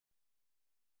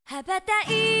羽ばた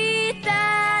い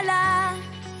たら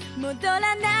戻ら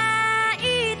ない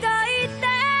と言って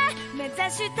目指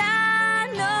した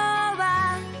の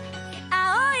は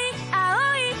青い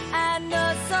青いあの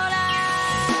空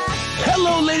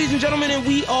Hello, ladies and gentlemen, and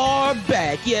we are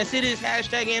back. Yes, it is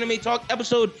hashtag Anime Talk,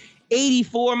 episode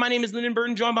 84. My name is Lyndon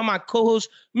Burton, joined by my co-host,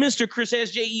 Mr. Chris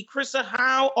SJE. Chrissa,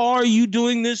 how are you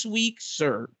doing this week,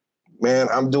 sir? Man,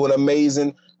 I'm doing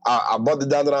amazing. I brought the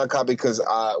Down copy because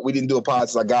we didn't do a pod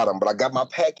since I got them, but I got my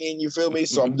pack in, you feel me?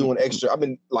 So I'm doing extra. I've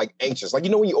been like anxious. Like,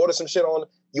 you know, when you order some shit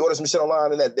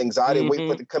online and that anxiety waiting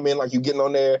for it to come in, like you getting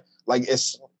on there. Like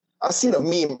I seen a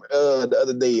meme the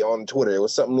other day on Twitter. It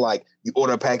was something like you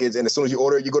order a package and as soon as you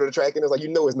order it, you go to the tracking. It's like, you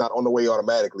know, it's not on the way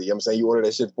automatically. You know what I'm saying? You order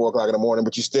that shit at 4 o'clock in the morning,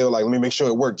 but you still like, let me make sure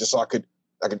it worked just so I could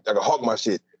hawk my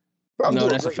shit. But I'm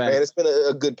doing great, man. It's been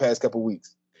a good past couple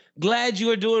weeks. Glad you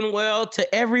are doing well.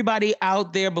 To everybody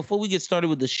out there, before we get started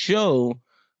with the show,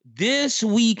 this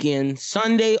weekend,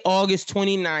 Sunday, August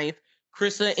 29th,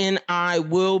 Chrissa and I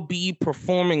will be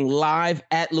performing live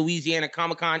at Louisiana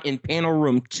Comic-Con in Panel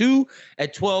Room 2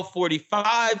 at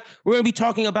 12:45. We're going to be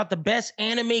talking about the best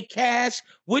anime cast,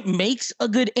 what makes a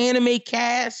good anime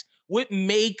cast, what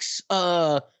makes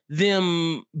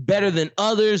them better than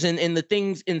others, and the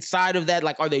things inside of that,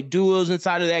 like are there duos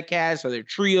inside of that cast, are there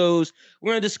trios?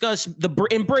 We're going to discuss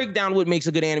and break down what makes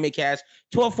a good anime cast.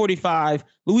 12:45,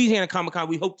 Louisiana Comic-Con.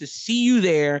 We hope to see you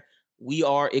there. We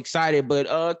are excited. But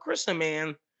Chrissa,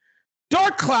 man,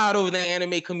 dark cloud over the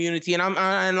anime community, and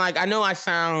I know I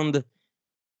sound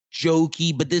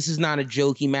jokey, but this is not a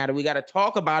jokey matter. We got to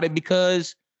talk about it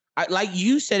because like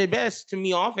you said it best to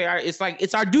me off air, it's like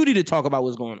it's our duty to talk about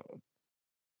what's going on.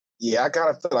 Yeah, I kind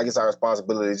of feel like it's our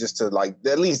responsibility just to like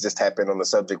at least just tap in on the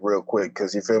subject real quick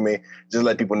because you feel me, just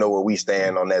let people know where we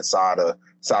stand on that side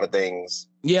of things.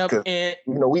 Yeah, and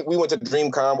you know we went to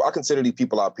DreamCon. I consider these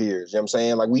people our peers. You know what I'm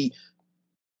saying? Like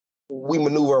we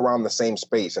maneuver around the same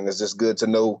space, and it's just good to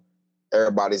know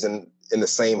everybody's in the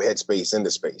same headspace in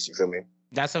the space. You feel me?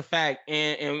 That's a fact.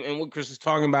 And what Chris is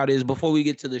talking about is before we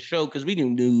get to the show, because we do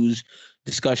news,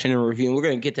 discussion, and review, and we're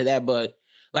gonna get to that, but.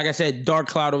 Like I said, dark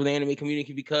cloud over the anime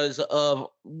community because of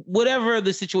whatever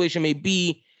the situation may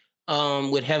be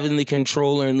with Heavenly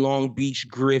Controller and Long Beach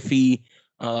Griffey.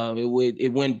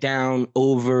 It went down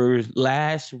over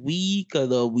last week or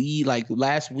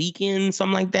last weekend,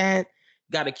 something like that.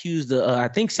 Got accused of, I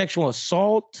think, sexual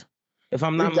assault, if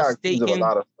I'm not mistaken.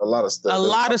 A lot of stuff. A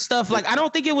lot of stuff. Like I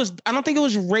don't think it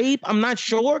was rape. I'm not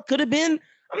sure. Could have been.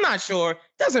 I'm not sure.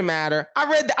 Doesn't matter. I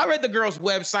read the girl's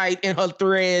website in her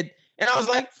thread. And I was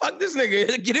like, fuck this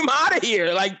nigga, get him out of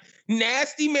here. Like,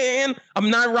 nasty man,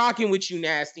 I'm not rocking with you,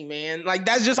 nasty man. Like,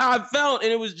 that's just how I felt.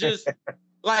 And it was just,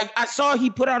 like, I saw he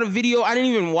put out a video. I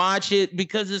didn't even watch it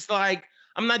because it's like,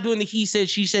 I'm not doing the he said,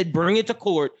 she said, bring it to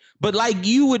court. But like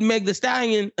you with Meg Thee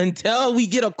Stallion, until we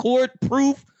get a court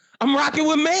proof, I'm rocking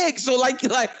with Meg. So like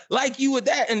you with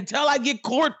that, until I get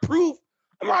court proof,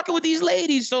 I'm rocking with these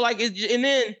ladies. So like, and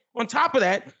then on top of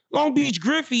that, Long Beach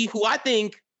Griffey, who I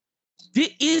think,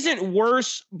 it isn't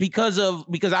worse because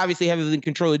obviously Heavenly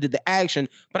Controller did the action,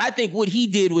 but I think what he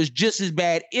did was just as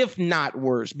bad, if not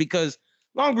worse, because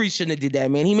Long Beach shouldn't have did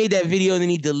that, man. He made that video and then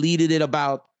he deleted it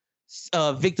about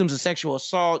victims of sexual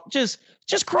assault. Just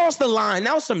crossed the line.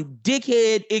 That was some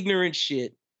dickhead, ignorant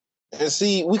shit. And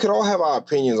see, we could all have our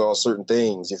opinions on certain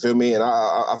things, you feel me? And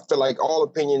I feel like all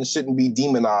opinions shouldn't be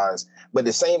demonized, but at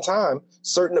the same time,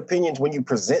 certain opinions, when you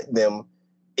present them,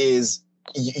 is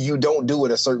you don't do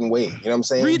it a certain way. You know what I'm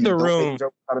saying? Read the room.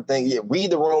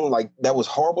 Read the room. Like that was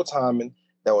horrible timing.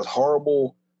 That was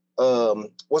horrible.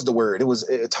 What's the word? It was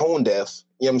tone deaf.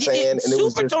 You know what I'm saying? And it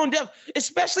was super tone deaf,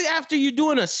 especially after you're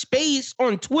doing a space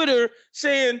on Twitter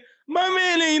saying, my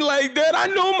man ain't like that. I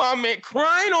know my man,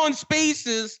 crying on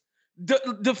spaces,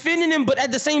 defending him, but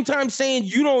at the same time saying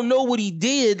you don't know what he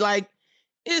did. Like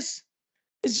it's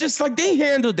just like they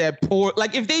handled that poor.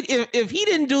 Like if he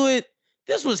didn't do it,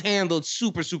 this was handled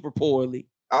super, super poorly.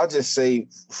 I'll just say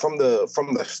from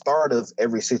the start of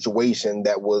every situation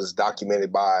that was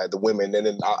documented by the women, and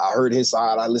then I heard his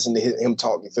side. I listened to him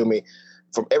talk, you feel me,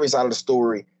 from every side of the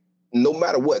story, no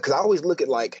matter what. Because I always look at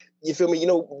like, you feel me, you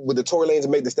know, with the Tory Lanez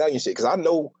and Meg Thee Stallion shit. Because I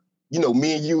know, you know,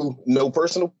 me and you know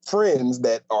personal friends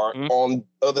that are on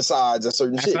other sides of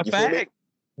certain shit. You feel me?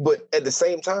 But at the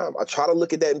same time, I try to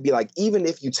look at that and be like, even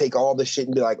if you take all this shit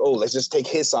and be like, oh, let's just take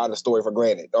his side of the story for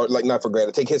granted, or like not for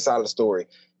granted, take his side of the story.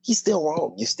 He's still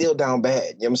wrong. You're still down bad.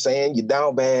 You know what I'm saying? You're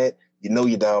down bad. You know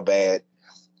you're down bad.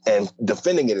 And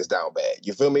defending it is down bad.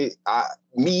 You feel me? I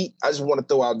just want to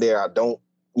throw out there, I don't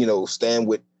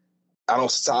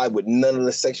side with none of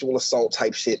the sexual assault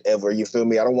type shit ever. You feel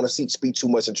me? I don't want to speak too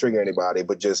much and trigger anybody,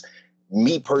 but just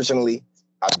Me personally,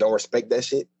 I don't respect that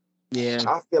shit. Yeah.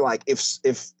 I feel like if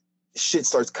shit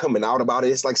starts coming out about it,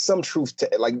 it's like some truth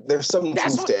to it. Like there's some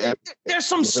truth to it. There's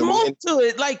some smoke to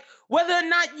it. Like whether or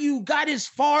not you got as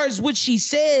far as what she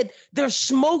said, there's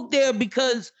smoke there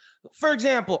because, for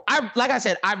example, like I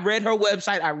said, I read her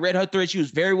website, I read her thread. She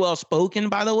was very well spoken,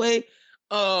 by the way.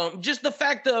 Just the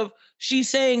fact of she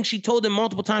saying she told him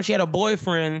multiple times she had a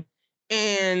boyfriend,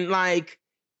 and like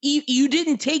you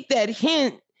didn't take that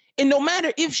hint. And no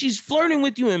matter if she's flirting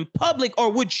with you in public or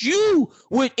what you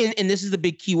would, and this is the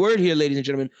big key word here, ladies and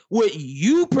gentlemen, what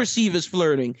you perceive as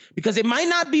flirting, because it might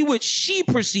not be what she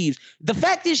perceives. The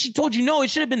fact is she told you no, it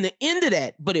should have been the end of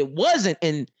that, but it wasn't.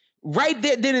 And right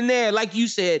there, then and there, like you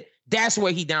said, that's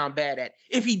where he down bad at.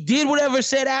 If he did whatever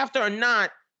said after or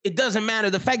not, it doesn't matter.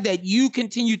 The fact that you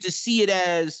continue to see it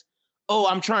as, oh,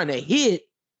 I'm trying to hit,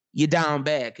 you down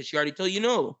bad because she already told you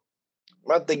no.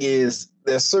 My thing is,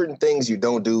 there's certain things you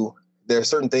don't do. There are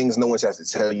certain things no one has to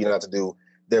tell you not to do.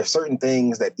 There are certain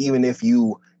things that even if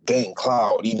you gain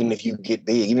clout, even if you get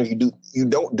big, even if you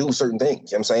don't do certain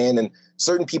things. You know what I'm saying? And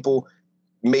certain people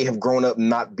may have grown up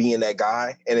not being that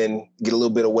guy and then get a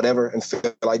little bit of whatever and feel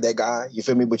like that guy. You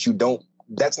feel me? But you don't.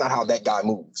 That's not how that guy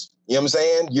moves. You know what I'm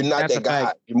saying? You're not that guy.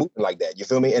 Fact. You're moving like that. You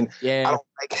feel me? And yeah. I don't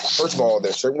like, first of all,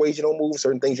 there's certain ways you don't move,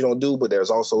 certain things you don't do, but there's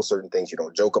also certain things you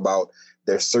don't joke about.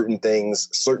 There's certain things,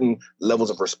 certain levels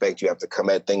of respect you have to come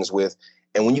at things with.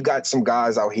 And when you got some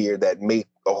guys out here that make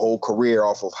a whole career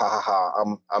off of,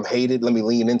 I'm hated. Let me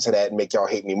lean into that and make y'all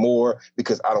hate me more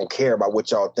because I don't care about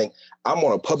what y'all think. I'm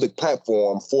on a public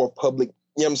platform for public,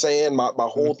 you know what I'm saying? My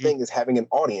whole thing is having an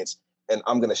audience. And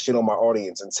I'm going to shit on my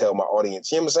audience and tell my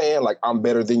audience, you know what I'm saying? Like, I'm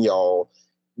better than y'all.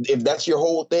 If that's your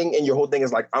whole thing, and your whole thing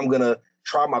is like, I'm going to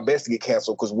try my best to get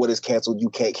canceled because what is canceled? You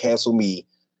can't cancel me.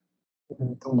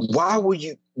 Why would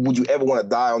you ever want to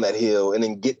die on that hill and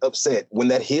then get upset when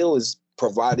that hill is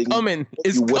providing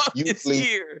what usually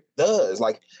does?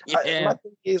 Like, my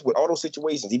thing is with all those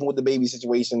situations, even with the baby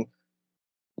situation,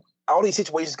 all these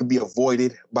situations could be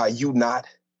avoided by you not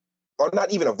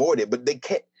even avoided, but they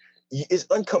can't. It's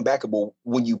uncomebackable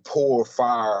when you pour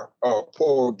fire or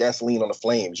pour gasoline on the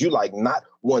flames. You like not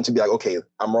want to be like, okay,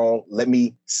 I'm wrong. Let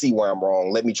me see where I'm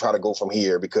wrong. Let me try to go from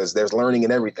here because there's learning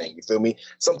in everything. You feel me?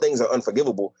 Some things are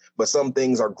unforgivable, but some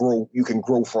things are you can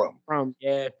grow from.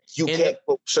 You can't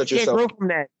shut yourself. You can't grow from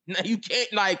that. No, you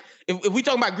can't, like, if we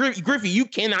talk about Griffey, you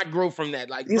cannot grow from that.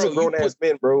 Like, these are grown-ass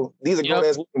men, bro. These are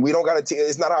grown-ass men. We don't got to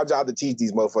it's not our job to teach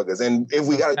these motherfuckers. And if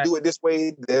we got to do it this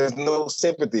way, there's no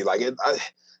sympathy. Like,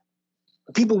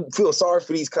 people feel sorry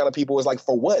for these kind of people. It's like,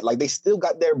 for what? Like, they still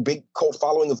got their big cult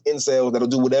following of incels that'll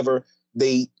do whatever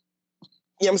they, you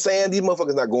know what I'm saying? These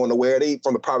motherfuckers not going nowhere. They,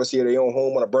 from the privacy of their own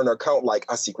home, want to burn their account. Like,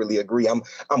 I secretly agree. I'm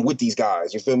with these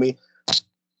guys. You feel me?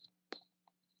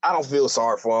 I don't feel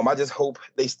sorry for them. I just hope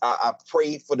I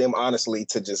pray for them, honestly,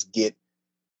 to just get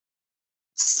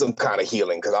some kind of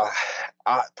healing. Because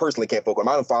I personally can't focus.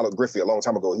 I done followed Griffey a long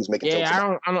time ago. He was making jokes.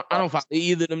 I don't follow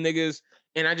either of them niggas.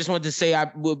 And I just wanted to say, I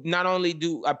will not only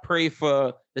I pray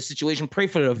for the situation, pray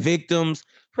for the victims,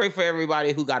 pray for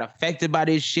everybody who got affected by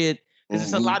this shit. Because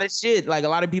it's a lot of shit. Like, a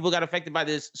lot of people got affected by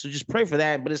this. So just pray for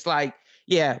that. But it's like,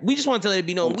 yeah, we just want to let it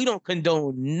be known, we don't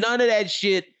condone none of that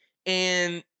shit.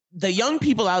 And the young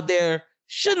people out there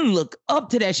shouldn't look up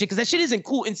to that shit because that shit isn't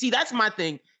cool. And see, that's my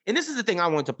thing. And this is the thing I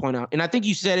want to point out. And I think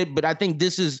you said it, but I think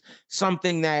this is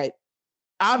something that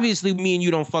obviously me and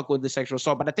you don't fuck with the sexual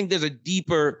assault, but I think there's a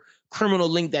deeper criminal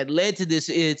link that led to this.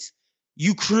 It's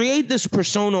you create this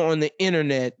persona on the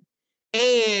internet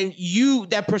and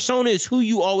that persona is who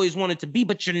you always wanted to be,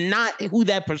 but you're not who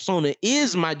that persona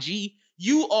is, my G.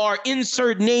 You are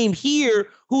insert name here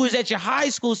who is at your high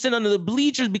school sitting under the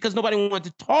bleachers because nobody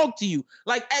wanted to talk to you.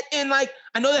 Like, and like,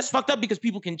 I know that's fucked up because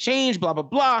people can change, blah, blah,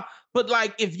 blah. But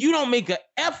like, if you don't make an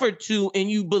effort to, and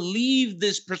you believe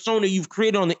this persona you've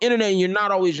created on the internet and you're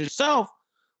not always yourself,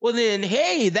 well then,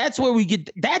 hey, that's where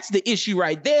that's the issue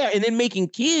right there. And then making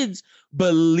kids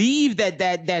believe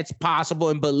that's possible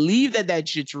and believe that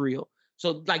shit's real.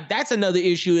 So like, that's another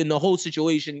issue in the whole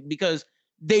situation because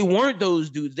they weren't those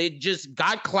dudes. They just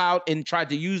got clout and tried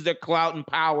to use their clout and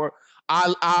power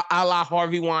a la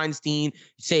Harvey Weinstein,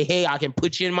 say, hey, I can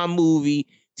put you in my movie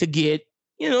to get,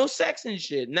 sex and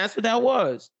shit. And that's what that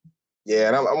was. Yeah,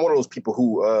 and I'm one of those people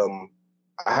who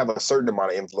I have a certain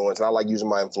amount of influence, and I like using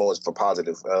my influence for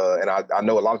positive. And I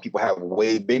know a lot of people have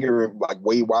way bigger, like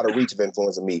way wider reach of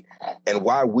influence than me. And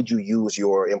why would you use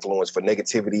your influence for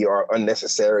negativity or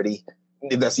unnecessarily?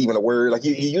 if that's even a word. Like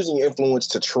you're using your influence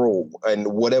to troll and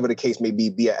whatever the case may be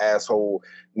an asshole,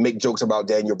 make jokes about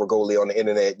Daniel Bergoli on the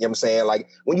internet. You know what I'm saying? Like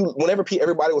whenever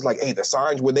everybody was like, hey, the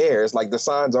signs were there. It's like the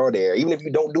signs are there. Even if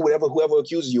you don't do whoever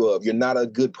accuses you of, you're not a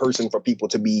good person for people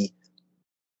to be.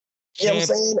 You know what I'm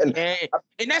saying?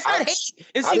 And that's not hate.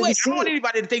 And see, wait, I don't want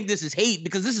anybody to think this is hate,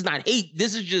 because this is not hate.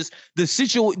 This is just the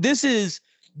situation. This is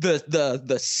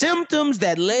the symptoms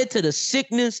that led to the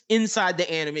sickness inside the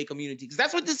anime community, because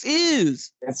that's what this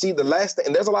is. And see, the last thing,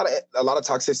 and there's a lot of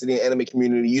toxicity in the anime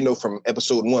community. You know, from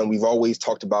episode 1, we've always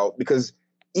talked about, because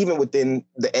even within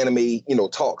the anime,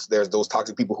 talks, there's those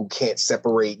toxic people who can't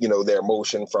separate, their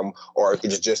emotion from, or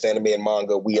it's just anime and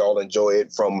manga. We all enjoy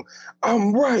it from,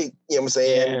 I'm right. You know what I'm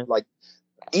saying? Yeah. Like,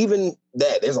 even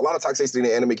that, there's a lot of toxicity in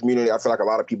the anime community. I feel like a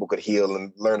lot of people could heal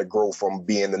and learn to grow from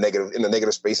being in the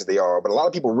negative spaces they are. But a lot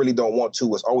of people really don't want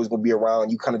to. It's always going to be around.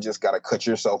 You kind of just got to cut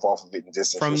yourself off of it and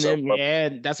distance from yourself. Yeah,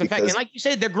 that's a fact. And like you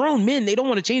said, they're grown men. They don't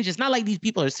want to change. It's not like these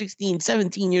people are 16,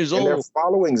 17 years old. And their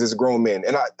followings is grown men.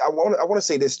 And I want to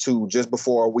say this too, just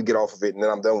before we get off of it, and then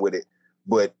I'm done with it.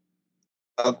 But,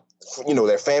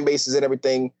 their fan bases and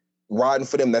everything, riding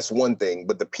for them, that's one thing.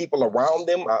 But the people around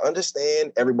them, I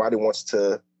understand everybody wants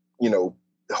to,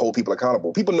 hold people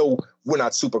accountable. People know we're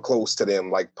not super close to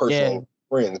them, like personal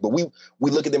friends, but we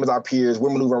look at them as our peers. We're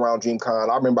maneuvering around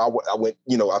DreamCon. I remember I went,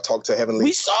 I talked to Heavenly.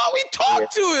 We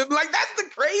talked to him. Like, that's the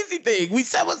crazy thing. We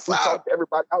said what's up. We talked to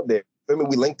everybody out there. Feel me?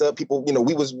 We linked up. People,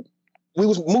 we was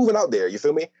moving out there. You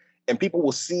feel me? And people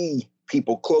will see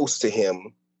people close to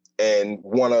him and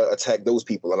want to attack those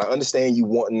people. And I understand you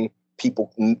wanting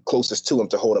people closest to him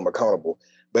to hold him accountable.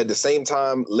 But at the same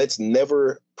time, let's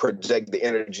never project the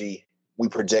energy we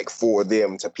project for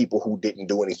them to people who didn't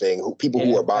do anything,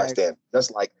 who are bystanders. That's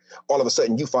like, all of a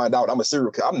sudden you find out I'm a serial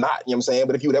killer. I'm not, you know what I'm saying?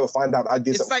 But if you would ever find out I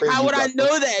did something crazy. It's like, how would I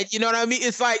know that? You know what I mean?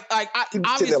 It's like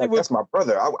obviously like, that's my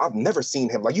brother. I've never seen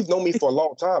him. Like, you've known me for a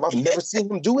long time. I've never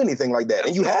seen him do anything like that.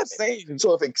 And you haven't.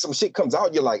 So if some shit comes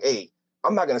out, you're like, hey,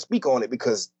 I'm not going to speak on it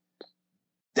because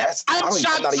I'm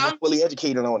not even fully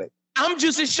educated on it. I'm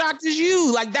just as shocked as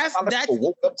you. Like, that's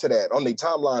woke up to that on their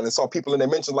timeline and saw people in their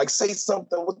mentions like, say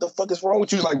something. What the fuck is wrong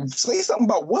with you? Like, say something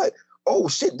about what? Oh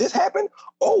shit, this happened.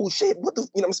 Oh shit, what the?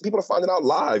 People are finding out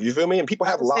live. You feel me? And people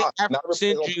have lives. Not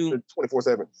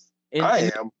 24/7. I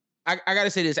am. I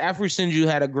gotta say this. Afro Senju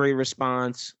had a great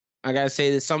response. I gotta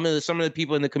say that some of the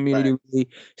people in the community really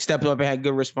stepped up and had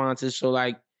good responses. So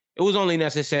like, it was only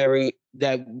necessary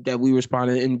that we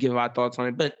responded and give our thoughts on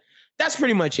it. But that's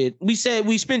pretty much it. We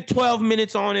spent 12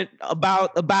 minutes on it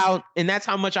about, and that's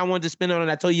how much I wanted to spend on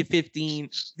it. I told you 15.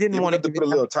 Didn't want to put a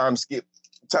little time skip,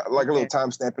 like a little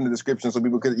time stamp in the description so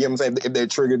people could, you know what I'm saying? If they're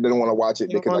triggered, they don't want to watch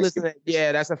it. They can listen to it.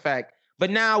 Yeah, that's a fact.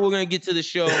 But now we're gonna get to the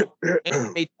show.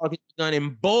 Anime Talk is done,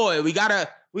 and boy,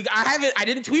 I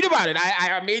didn't tweet about it.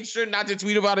 I made sure not to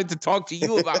tweet about it to talk to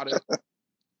you about it.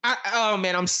 Oh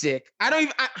man, I'm sick. Am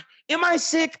I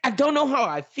sick? I don't know how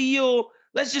I feel.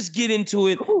 Let's just get into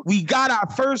it. We got our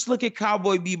first look at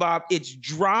Cowboy Bebop. It's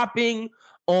dropping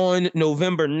on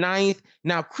November 9th.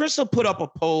 Now, Crystal put up a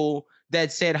poll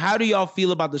that said, how do y'all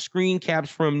feel about the screen caps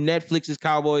from Netflix's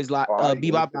Cowboys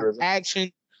Bebop live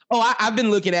action? Oh, I've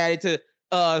been looking at it too.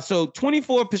 So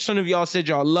 24% of y'all said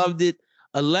y'all loved it.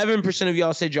 11% of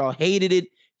y'all said y'all hated it.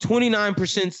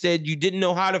 29% said you didn't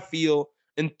know how to feel.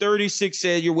 And 36%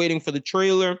 said you're waiting for the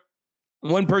trailer.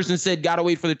 One person said, gotta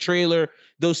wait for the trailer.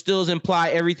 Those stills imply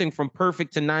everything from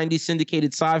perfect to 90s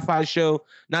syndicated sci-fi show.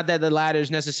 Not that the latter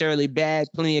is necessarily bad.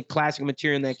 Plenty of classic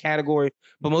material in that category.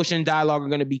 But motion and dialogue are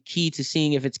going to be key to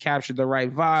seeing if it's captured the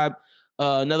right vibe.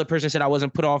 Another person said, I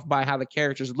wasn't put off by how the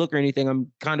characters look or anything.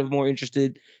 I'm kind of more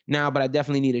interested now, but I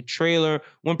definitely need a trailer.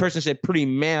 One person said, pretty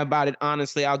mad about it.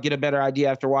 Honestly, I'll get a better idea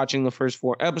after watching the first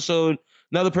 4 episodes.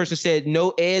 Another person said, no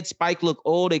Ed, Spike look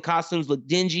old. Their costumes look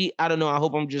dingy. I don't know. I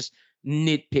hope I'm just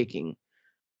nitpicking.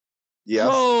 Yeah.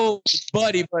 Oh,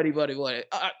 buddy.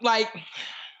 Like,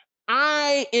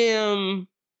 I am.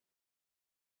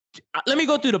 Let me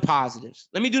go through the positives.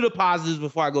 Let me do the positives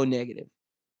before I go negative.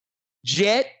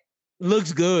 Jet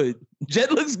looks good.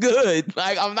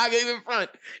 Like, I'm not gonna even front.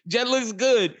 Jet looks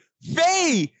good.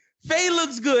 Faye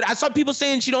looks good. I saw people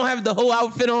saying she don't have the whole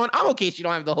outfit on. I'm okay if she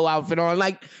don't have the whole outfit on.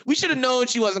 Like, we should have known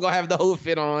she wasn't gonna have the whole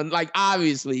fit on. Like,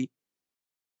 obviously.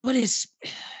 But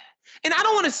and I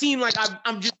don't want to seem like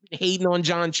I'm just hating on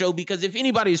John Cho, because if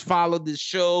anybody's followed this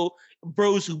show,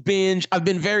 Bros Who Binge, I've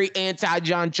been very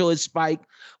anti-John Cho as Spike.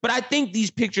 But I think these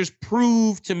pictures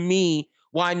prove to me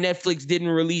why Netflix didn't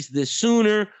release this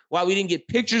sooner, why we didn't get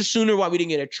pictures sooner, why we didn't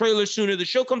get a trailer sooner. The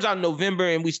show comes out in November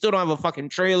and we still don't have a fucking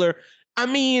trailer. I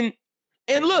mean,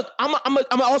 and look, I'm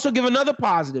also give another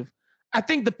positive. I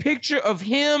think the picture of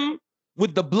him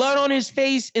with the blood on his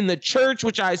face in the church,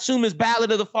 which I assume is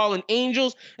Ballad of the Fallen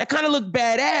Angels. That kind of looked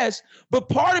badass. But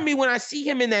part of me, when I see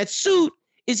him in that suit,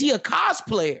 is he a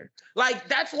cosplayer? Like,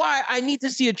 that's why I need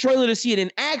to see a trailer to see it in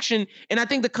action. And I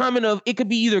think the comment of it could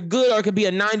be either good or it could be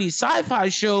a 90s sci-fi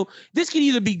show. This could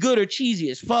either be good or cheesy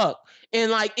as fuck.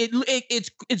 And like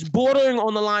it's bordering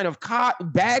on the line of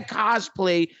bad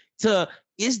cosplay to,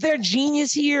 is there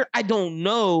genius here? I don't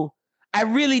know. I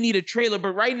really need a trailer,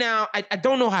 but right now I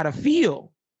don't know how to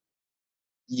feel.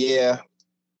 Yeah,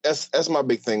 that's my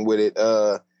big thing with it.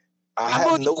 I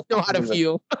have no know how to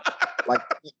feel. Like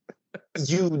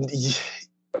you,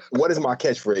 what is my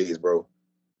catchphrase, bro?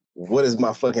 What is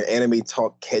my fucking anime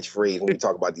talk catchphrase when we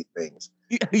talk about these things?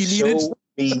 Show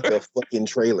me the fucking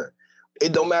trailer.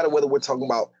 It don't matter whether we're talking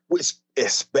about, which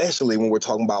especially when we're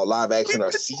talking about live action or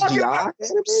CGI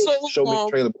anime. Show me the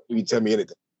trailer before you tell me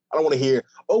anything. I don't want to hear,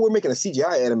 oh, we're making a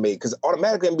CGI anime, because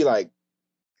automatically I'm be like,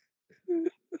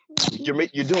 you're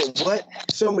doing what?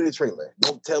 Show me the trailer.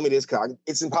 Don't tell me this, because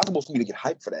it's impossible for me to get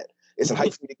hyped for that. It's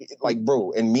hype for me to get, like,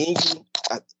 bro, and me and you,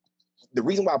 the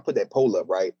reason why I put that poll up,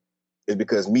 right, is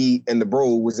because me and the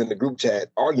bro was in the group chat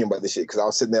arguing about this shit, because I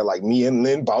was sitting there like, me and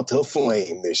Lynn about to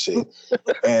flame this shit.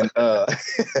 And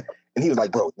and he was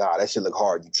like, bro, nah, that shit look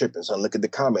hard. You tripping. So I look at the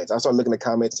comments. I started looking at the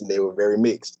comments and they were very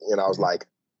mixed. And I was like,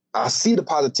 I see the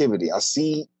positivity. I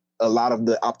see a lot of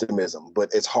the optimism, but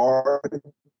it's hard to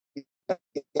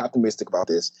be optimistic about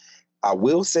this. I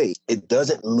will say it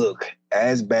doesn't look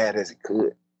as bad as it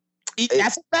could.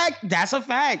 That's a fact. That's a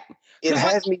fact. It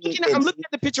has me. I'm looking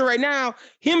at the picture right now.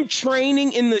 Him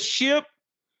training in the ship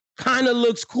kind of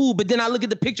looks cool, but then I look at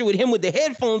the picture with him with the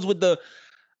headphones with the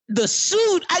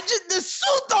suit. The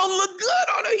suit don't look good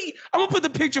on him. I'm gonna put the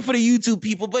picture for the YouTube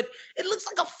people, but it looks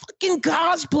like a fucking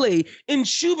cosplay. And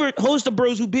Schubert, host of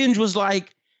Bros Who Binge, was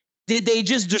like, did they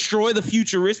just destroy the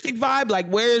futuristic vibe? Like,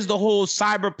 where is the whole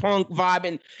cyberpunk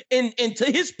vibe? And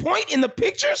to his point in the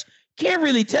pictures, can't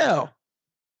really tell.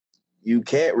 You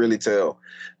can't really tell.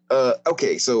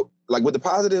 Okay, so like with the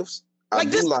positives, like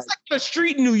this looks like a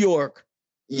street in New York.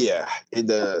 Yeah, it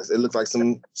does. It looks like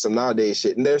some nowadays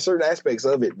shit, and there are certain aspects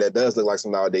of it that does look like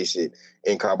some nowadays shit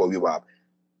in Cowboy Bebop.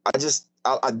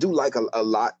 I do like a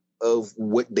lot of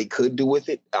what they could do with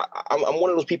it. I'm one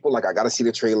of those people, like, I got to see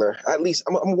the trailer. At least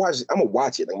I'm gonna watch it. I'm gonna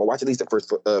watch at least the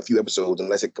first few episodes,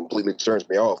 unless it completely turns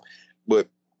me off. But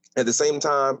at the same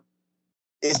time,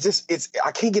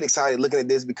 I can't get excited looking at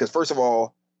this because, first of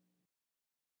all,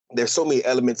 there's so many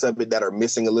elements of it that are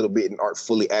missing a little bit and aren't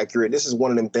fully accurate. This is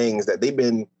one of them things that they've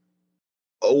been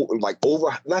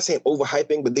not saying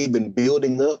overhyping, but they've been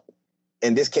building up,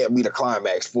 and this can't be the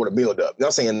climax for the build up.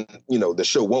 Not saying, the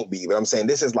show won't be, but I'm saying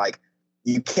this is like,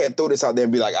 you can't throw this out there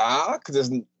and be like, because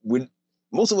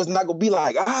most of us not gonna be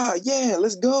like, yeah,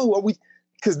 let's go.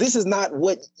 Because this is not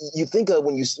what you think of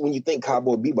when you think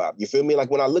Cowboy Bebop. You feel me? Like,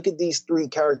 when I look at these three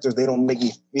characters, they don't make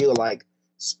me feel like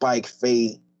Spike,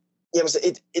 Faye. You know what I'm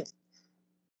saying? It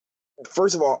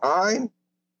first of all, I'm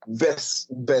best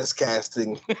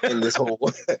casting in this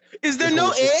whole. Is there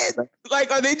no Ed?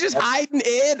 Like, are they just hiding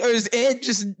Ed, or is Ed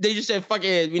they just said, fuck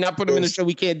Ed, we're not putting him in the show,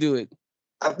 we can't do it?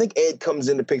 I think Ed comes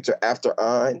in the picture after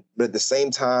Ein, but at the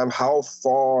same time, how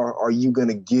far are you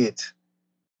gonna get?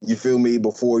 You feel me?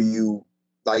 Before you,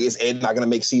 like, is Ed not gonna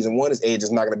make season 1? Is Ed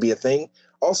just not gonna be a thing?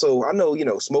 Also, I know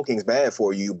smoking's bad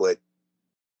for you, but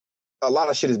a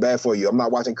lot of shit is bad for you. I'm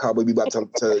not watching Cowboy Bebop to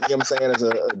you know what I'm saying, as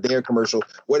a Dare commercial.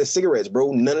 Where the cigarettes,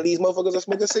 bro? None of these motherfuckers are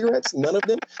smoking cigarettes. None of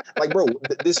them. Like, bro,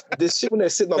 this shit when they're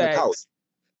sitting on the couch,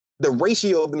 the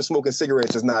ratio of them smoking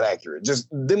cigarettes is not accurate. Just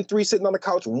them three sitting on the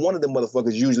couch, one of them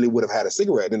motherfuckers usually would have had a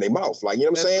cigarette in their mouth. Like, you know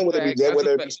what I'm saying?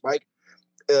 Whether it be Spike.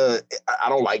 I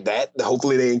don't like that.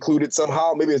 Hopefully they include it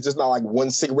somehow. Maybe it's just not like one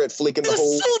cigarette flick in the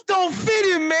whole. The suit don't fit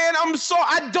him, man. I'm sorry.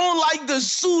 I don't like the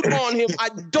suit on him. I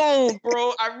don't,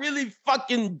 bro. I really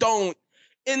fucking don't.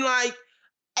 And I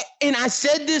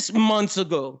said this months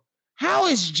ago. How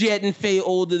is Jet and Faye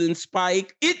older than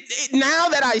Spike? Now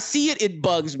that I see it, it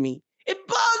bugs me. It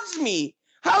bugs me.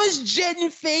 How is Jet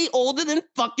and Faye older than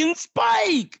fucking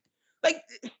Spike? Like.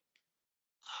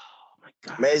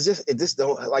 God. Man, it just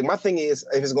don't, like, my thing is,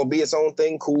 if it's gonna be its own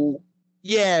thing, cool.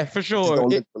 Yeah, for sure. It don't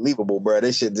look believable, bro.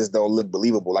 This shit just don't look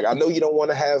believable. Like, I know you don't want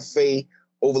to have Faye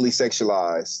overly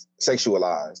sexualized.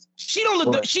 She don't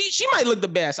look. She might look the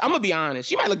best. I'm gonna be honest.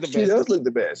 She might look the best. She does look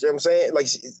the best. You know what I'm saying? Like,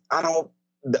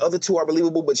 the other two are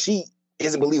believable, but she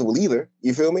isn't believable either.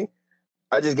 You feel me?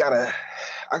 I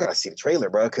I gotta see the trailer,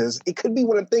 bro, because it could be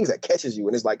one of the things that catches you,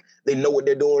 and it's like they know what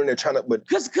they're doing, and they're trying to. But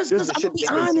because I'm gonna be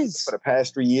honest, for the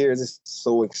past 3 years, it's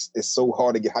so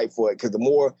hard to get hyped for it. Because the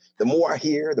more I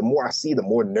hear, the more I see, the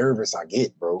more nervous I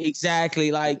get, bro.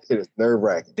 Exactly, like it's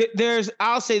nerve-wracking.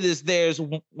 I'll say this: there's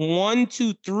 1,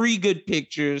 2, 3 good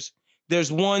pictures.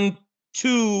 There's 1,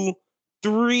 2,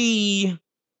 3,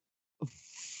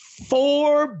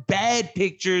 4 bad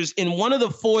pictures, and one of the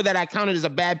 4 that I counted as a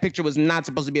bad picture was not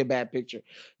supposed to be a bad picture.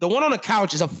 The one on the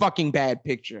couch is a fucking bad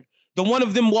picture. The one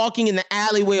of them walking in the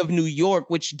alleyway of New York,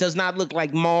 which does not look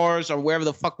like Mars or wherever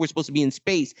the fuck we're supposed to be in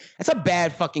space, that's a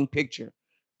bad fucking picture.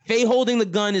 Faye holding the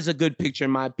gun is a good picture,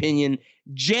 in my opinion.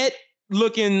 Jet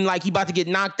looking like he about to get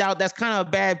knocked out, that's kind of a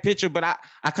bad picture, but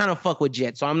I kind of fuck with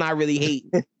Jet, so I'm not really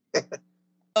hating.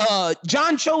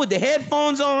 John Cho with the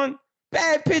headphones on,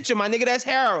 bad picture, my nigga. That's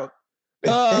Harold.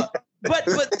 But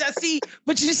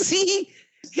you see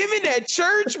him in that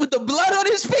church with the blood on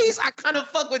his face. I kind of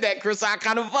fuck with that, Chris. I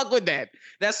kind of fuck with that.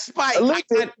 That's Spike.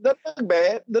 That look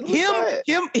bad.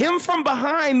 Him from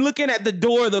behind looking at the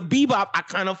door of the Bebop. I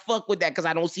kind of fuck with that because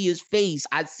I don't see his face.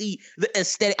 I see the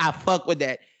aesthetic. I fuck with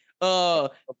that.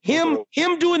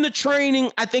 Him doing the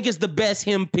training, I think is the best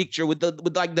him picture with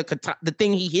the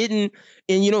thing he hidden,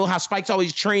 and you know how Spike's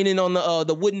always training on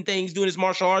the wooden things doing his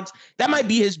martial arts. That might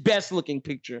be his best looking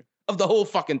picture of the whole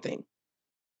fucking thing.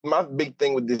 My big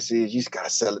thing with this is you just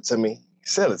gotta sell it to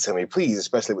me, please,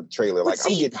 especially with the trailer. Like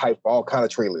I'm getting hyped for all kind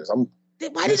of trailers.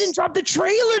 Why didn't drop the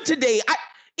trailer today?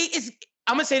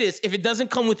 I'm gonna say this: if it doesn't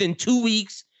come within 2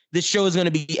 weeks, this show is going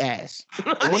to be ass.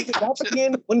 When is it dropping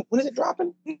again? When is it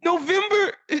dropping?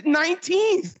 November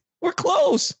 19th. We're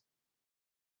close.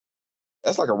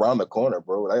 That's like around the corner,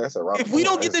 bro. That's around. If we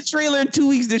don't get the trailer in 2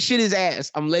 weeks, this shit is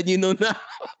ass. I'm letting you know now.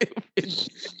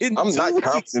 I'm not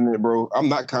confident in it, bro. I'm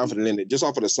not confident in it. Just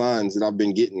off of the signs that I've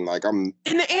been getting. Like And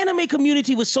the anime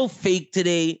community was so fake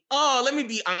today. Oh, let me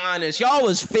be honest. Y'all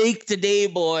was fake today,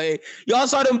 boy. Y'all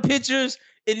saw them pictures?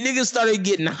 And niggas started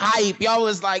getting hype. Y'all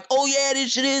was like, oh yeah,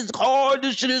 this shit is hard.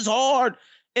 This shit is hard.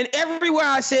 And everywhere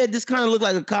I said this kind of looked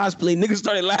like a cosplay, niggas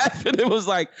started laughing. It was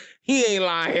like, he ain't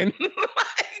lying.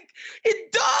 Like,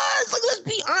 it does. Like, let's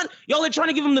be honest. Y'all are trying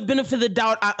to give him the benefit of the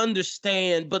doubt. I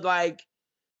understand. But like,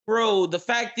 bro, the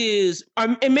fact is,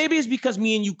 and maybe it's because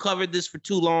me and you covered this for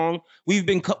too long. We've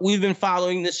been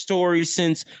following this story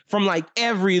from like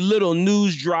every little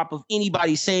news drop of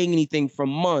anybody saying anything for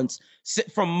months.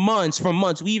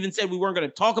 We even said we weren't going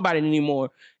to talk about it anymore.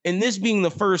 And this being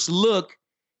the first look,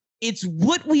 it's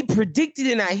what we predicted,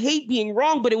 and I hate being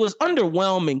wrong, but it was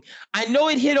underwhelming. I know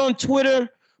it hit on Twitter,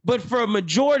 but for a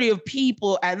majority of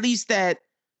people, at least that,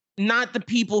 not the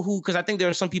people who, because I think there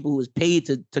are some people who was paid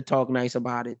to talk nice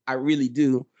about it. I really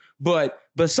do. But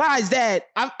besides that,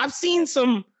 I've seen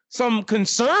some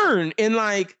concern, and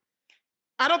like,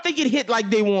 I don't think it hit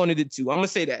like they wanted it to. I'm going to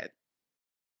say that.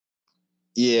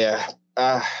 Yeah,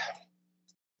 I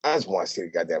just want to see the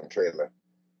goddamn trailer.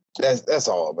 That's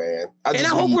all, man. I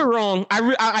hope we're wrong.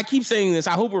 I keep saying this.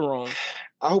 I hope we're wrong.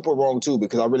 I hope we're wrong too,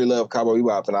 because I really love Cowboy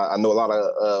Bebop, and I know a lot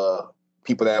of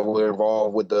people that were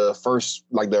involved with the first,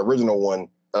 like the original one,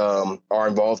 are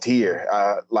involved here.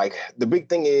 Like the big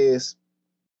thing is,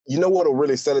 you know what'll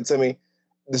really sell it to me?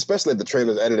 Especially if the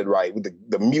trailer's edited right, with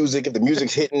the music. If the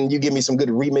music's hitting, you give me some good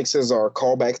remixes or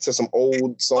callbacks to some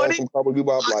old songs from Cowboy Bebop.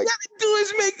 All you gotta do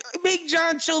is make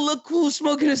John Cho look cool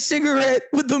smoking a cigarette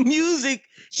with the music.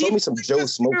 Show me some Joe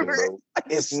smoking, bro.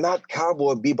 It's not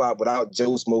Cowboy Bebop without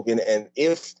Joe smoking. And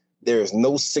if there's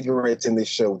no cigarettes in this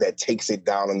show, that takes it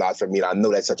down a notch for me. And I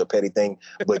know that's such a petty thing,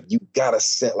 but you gotta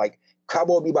set, like,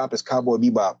 Cowboy Bebop is Cowboy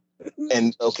Bebop.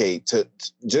 And okay, to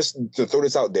throw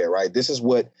this out there, right? This is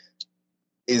what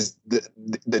is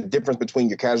the difference between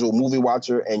your casual movie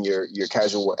watcher and your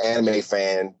casual anime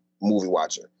fan movie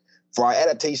watcher. For our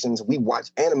adaptations, we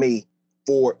watch anime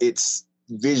for its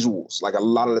visuals. Like, a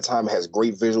lot of the time it has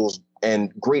great visuals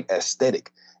and great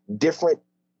aesthetic. Different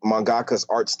mangaka's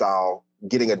art style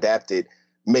getting adapted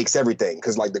makes everything.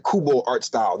 Because like the Kubo art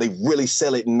style, they really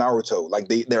sell it in Naruto. Like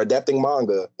they're adapting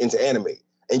manga into anime.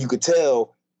 And you could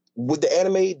tell with the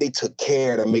anime, they took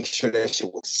care to make sure that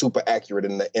shit was super accurate.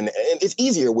 And it's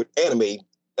easier with anime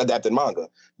adapting manga.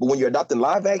 But when you're adapting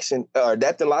live action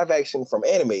from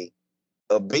anime,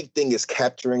 a big thing is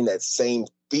capturing that same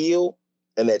feel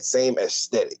and that same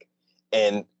aesthetic.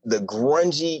 And the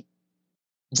grungy,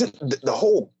 just the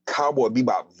whole Cowboy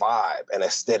Bebop vibe and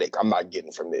aesthetic, I'm not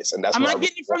getting from this. And that's I'm not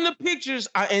getting it from the pictures.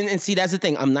 And see, that's the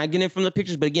thing. I'm not getting it from the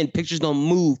pictures. But again, pictures don't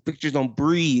move. Pictures don't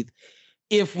breathe.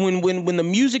 If when the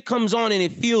music comes on and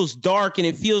it feels dark and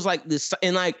it feels like this,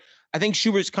 and like, I think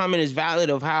Schubert's comment is valid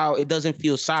of how it doesn't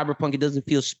feel cyberpunk, it doesn't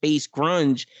feel space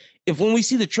grunge. if when we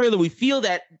see the trailer, we feel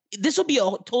that this will be a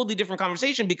totally different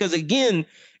conversation because again,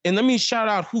 and let me shout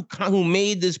out who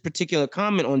made this particular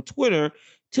comment on Twitter.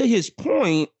 To his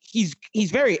point, he's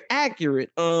very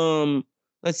accurate.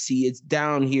 Let's see, it's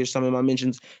down here. Some of my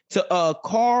mentions to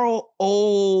Carl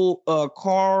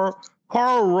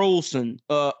Rolson,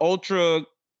 Ultra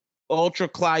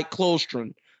Clyde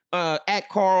Klostron, at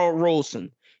Carl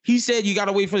Rolson. He said you got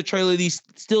to wait for the trailer. These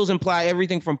stills imply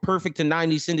everything from perfect to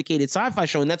 90s syndicated sci-fi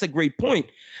show, and that's a great point.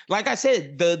 Like I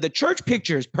said, the church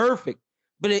picture is perfect,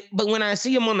 but when I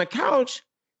see him on the couch,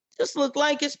 just look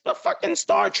like it's a fucking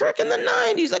Star Trek in the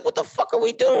 90s. Like, what the fuck are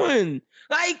we doing?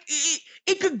 Like,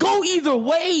 it could go either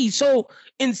way. So,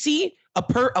 and see, a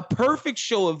perfect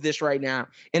show of this right now.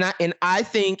 And I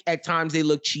think at times they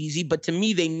look cheesy, but to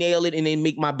me, they nail it and they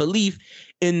make my belief.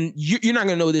 And you're not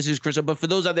going to know this is, Chris, but for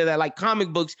those out there that like comic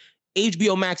books,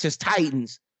 HBO Max's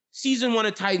Titans. Season 1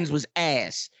 of Titans was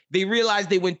ass. They realized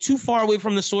they went too far away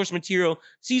from the source material.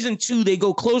 Season 2, they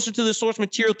go closer to the source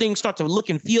material. Things start to look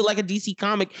and feel like a DC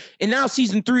comic. And now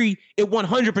season 3, it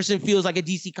 100% feels like a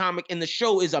DC comic. And the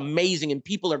show is amazing and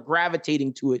people are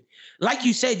gravitating to it. Like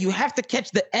you said, you have to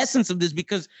catch the essence of this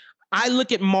because I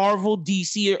look at Marvel,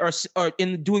 DC, or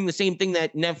in doing the same thing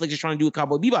that Netflix is trying to do with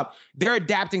Cowboy Bebop. They're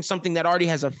adapting something that already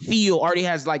has a feel, already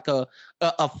has like a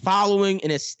following,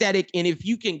 an aesthetic. And if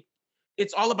you can,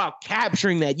 it's all about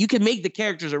capturing that. You can make the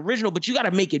characters original, but you got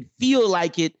to make it feel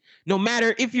like it, no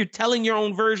matter if you're telling your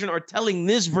own version or telling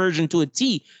this version to a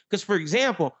T. Because, for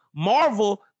example,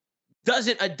 Marvel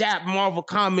doesn't adapt Marvel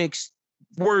Comics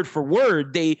word for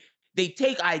word. They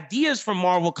take ideas from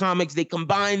Marvel Comics, they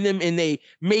combine them, and they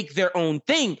make their own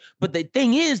thing. But the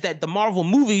thing is that the Marvel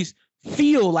movies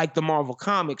feel like the Marvel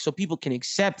Comics, so people can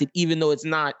accept it, even though it's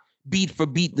not beat for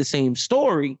beat the same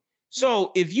story.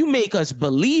 So if you make us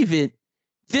believe it,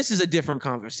 this is a different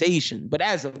conversation. But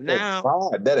as of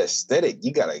now, that aesthetic,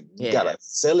 you gotta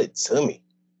sell it to me.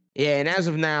 Yeah, and as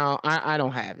of now, I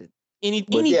don't have it.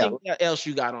 Anything else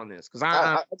you got on this? Because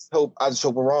I just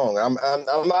hope we're wrong.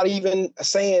 I'm not even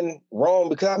saying wrong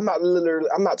because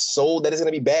I'm not sold that it's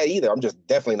gonna be bad either. I'm just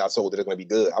definitely not sold that it's gonna be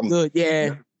good. I'm good,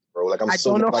 yeah, bro. Like I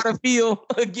don't know how to feel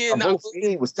again.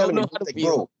 He was telling me, like,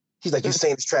 bro, he's like, you're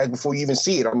saying it's trash before you even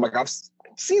see it. I'm like, I've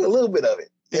seen a little bit of it.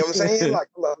 You know what I'm saying? Like,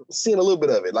 I'm seeing a little bit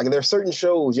of it. Like, there are certain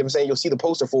shows, you know what I'm saying? You'll see the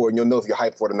poster for it and you'll know if you're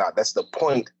hyped for it or not. That's the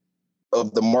point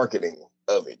of the marketing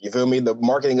of it. You feel me? The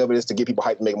marketing of it is to get people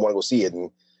hyped and make them want to go see it.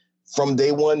 And from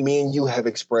day one, me and you have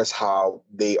expressed how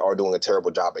they are doing a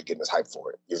terrible job at getting us hyped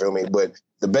for it. You feel me? But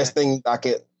the best thing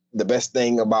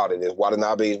about it is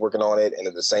Watanabe is working on it. And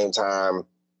at the same time,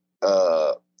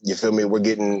 you feel me? We're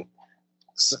getting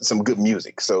some good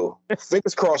music. So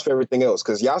fingers crossed for everything else,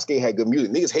 because Yasuke had good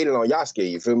music. Niggas hated on Yasuke,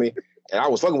 you feel me? And I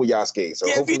was fucking with Yasuke. So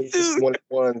hopefully it's one of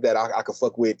the ones that I could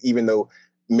fuck with, even though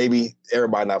maybe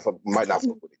everybody might not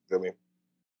fuck with it. You feel me?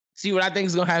 See, what I think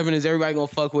is gonna happen is everybody gonna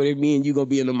fuck with it. Me and you gonna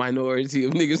be in the minority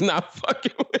of niggas not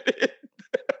fucking with it.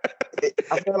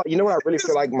 I feel like, you know what I really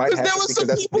feel like might happen? There was some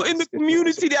people in the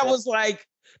community that was like,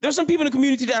 there's some people in the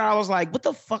community that I was like, what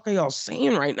the fuck are y'all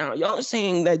saying right now? Y'all are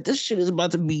saying that this shit is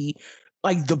about to be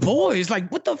like The Boys.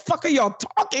 Like, what the fuck are y'all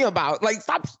talking about? Like,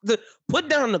 stop, put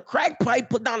down the crack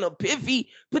pipe, put down the piffy,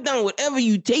 put down whatever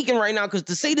you taking right now, because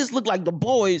to say this look like The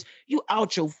Boys, you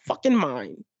out your fucking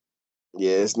mind.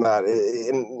 Yeah, it's not.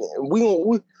 We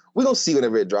gonna see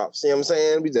whenever it drops. You know what I'm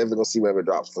saying? We definitely gonna see whenever it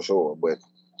drops for sure. But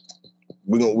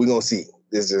we gonna see.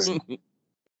 It's just.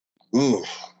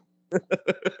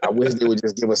 I wish they would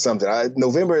just give us something.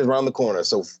 November is around the corner,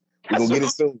 so we're gonna get it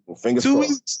soon. Fingers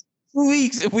crossed. 2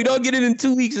 weeks. If we don't get it in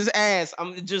 2 weeks, it's ass.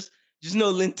 I'm just know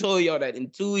Lynn told y'all that in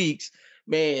 2 weeks,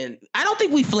 man. I don't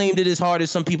think we flamed it as hard as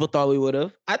some people thought we would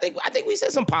have. I think we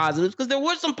said some positives, because there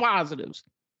were some positives.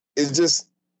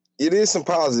 It is some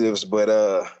positives, but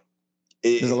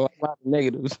there's a lot of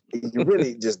negatives. You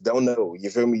really just don't know. You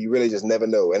feel me? You really just never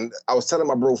know. And I was telling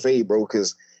my bro Fade, bro,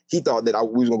 because he thought that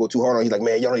we was gonna go too hard on. He's like,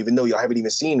 man, y'all don't even know. Y'all haven't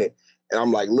even seen it. And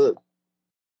I'm like, look,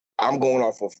 I'm going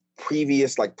off of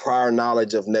previous, like, prior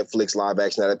knowledge of Netflix live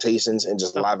action adaptations and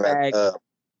just live action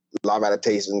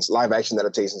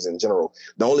adaptations in general.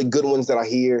 The only good ones that I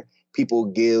hear people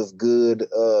give good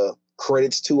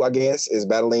credits to, I guess, is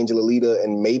Battle Angel Alita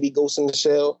and maybe Ghost in the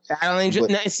Shell. Battle Angel,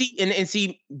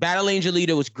 see, Battle Angel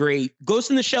Alita was great. Ghost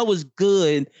in the Shell was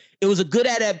good. It was a good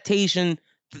adaptation.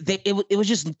 It was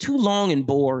just too long and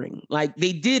boring. Like,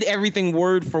 they did everything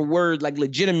word for word, like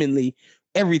legitimately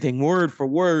everything word for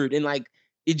word, and like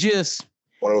it just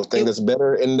one of those things that's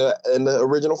better in the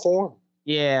original form.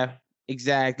 Yeah,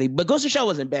 exactly. But Ghost in the Shell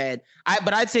wasn't bad.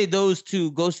 But I'd say those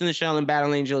two, Ghost in the Shell and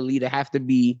Battle Angel Alita, have to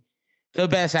be The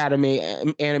best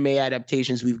anime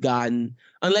adaptations we've gotten,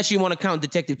 unless you want to count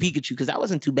Detective Pikachu, because that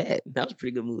wasn't too bad. That was a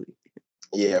pretty good movie.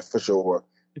 Yeah, for sure.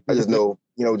 I just know,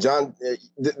 John.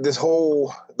 The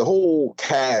whole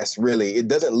cast really, it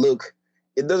doesn't look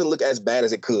as bad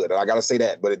as it could. I gotta say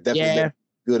that, but it definitely looked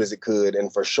good as it could.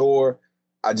 And for sure,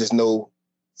 I just know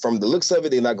from the looks of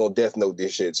it, they're not gonna Death Note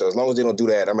this shit. So as long as they don't do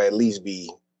that, I might at least be,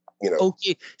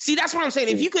 Okay. See, that's what I'm saying.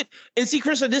 If you could, and see,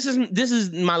 Chris, this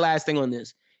is my last thing on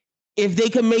this. If they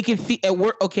could make it at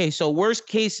work, okay. So worst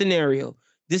case scenario,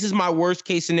 this is my worst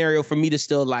case scenario for me to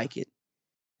still like it.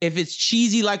 If it's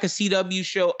cheesy like a CW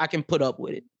show, I can put up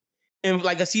with it. And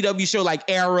like a CW show like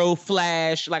Arrow,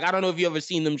 Flash, like I don't know if you ever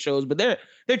seen them shows, but they're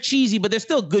cheesy, but they're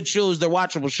still good shows. They're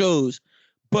watchable shows.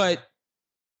 But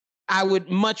I would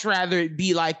much rather it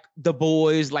be like The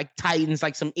Boys, like Titans,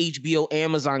 like some HBO,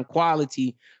 Amazon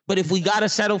quality. But if we gotta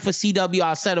settle for CW,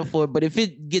 I'll settle for it. But if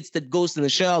it gets to Ghost in the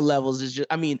Shell levels, it's just,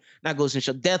 I mean, not Ghost in the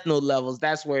Shell, Death Note levels,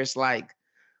 that's where it's like,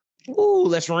 ooh,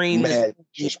 let's rein this.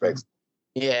 Respect.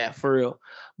 Yeah, for real.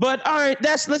 But all right,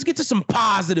 let's get to some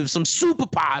positives, some super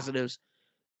positives.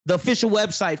 The official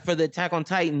website for the Attack on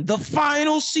Titan, the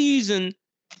final season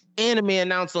anime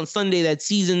announced on Sunday that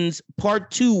season's part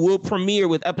 2 will premiere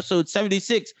with episode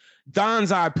 76,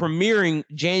 Danzai, premiering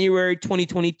January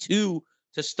 2022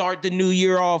 to start the new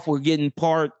year off. We're getting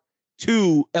part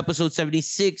 2, episode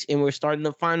 76, and we're starting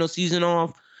the final season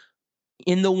off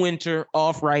in the winter,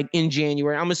 off right in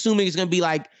January. I'm assuming it's going to be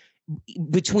like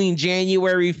between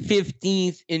January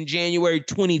 15th and January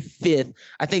 25th.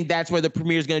 I think that's where the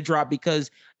premiere is going to drop,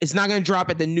 because it's not going to drop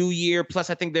at the new year. Plus,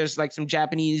 I think there's like some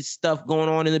Japanese stuff going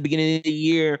on in the beginning of the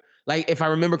year. Like, if I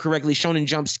remember correctly, Shonen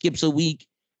Jump skips a week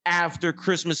after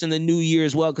Christmas and the New Year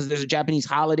as well, because there's a Japanese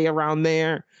holiday around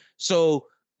there. So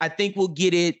I think we'll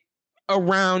get it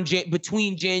around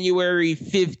between January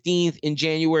 15th and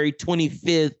January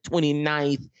 25th,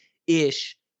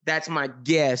 29th-ish. That's my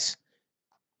guess.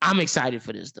 I'm excited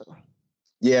for this, though.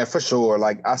 Yeah, for sure.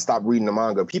 Like, I stopped reading the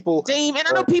manga. People... Same, and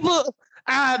I know people...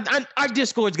 our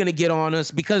Discord's going to get on us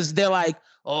because they're like,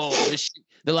 oh,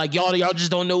 they're like, y'all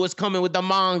just don't know what's coming with the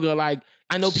manga. Like,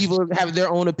 I know people have their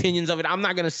own opinions of it. I'm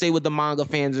not going to say what the manga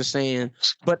fans are saying,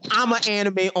 but I'm an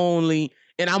anime only,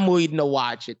 and I'm waiting to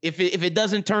watch it. If it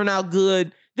doesn't turn out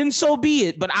good, then so be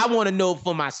it. But I want to know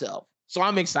for myself. So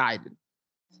I'm excited.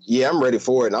 Yeah, I'm ready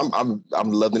for it. And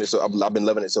I'm loving it. So I've been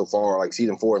loving it so far. Like,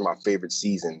 season 4 is my favorite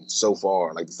season so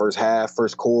far. Like, the first half,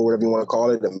 first core, whatever you want to call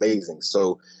it, amazing.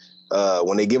 So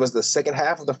when they give us the second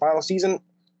half of the final season,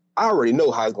 I already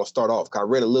know how it's gonna start off. Cause I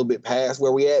read a little bit past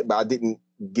where we at, but I didn't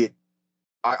get.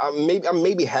 I'm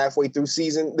maybe halfway through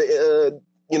season. The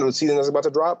season that's about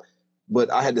to drop,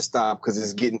 but I had to stop because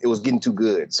it was getting too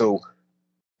good. So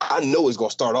I know it's gonna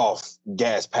start off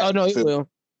gas packed. Oh no, it will.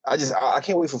 I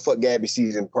can't wait for Fuck Gabby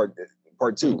season part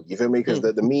 2. You feel me? Because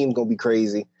the meme's gonna be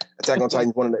crazy. Attack on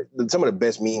Titan, some of the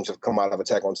best memes have come out of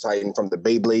Attack on Titan, from the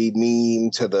Beyblade meme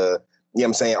to the, you know what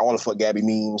I'm saying, all the Fuck Gabby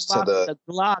memes Flock to the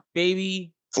Glock,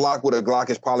 baby. Flock with a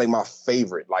Glock is probably my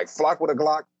favorite. Like, Flock with a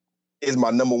Glock is my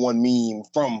number 1 meme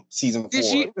from season 4.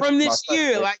 This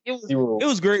year, like it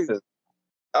was great.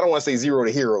 I don't want to say 0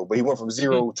 to hero, but he went from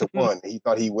 0 to 1. He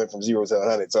thought he went from 0 to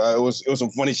 100. So it was some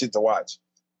funny shit to watch.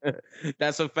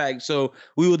 That's a fact. So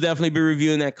we will definitely be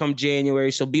reviewing that come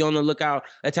January. So be on the lookout,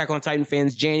 Attack on Titan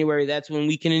fans. January, that's when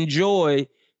we can enjoy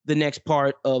the next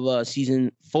part of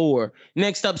season 4.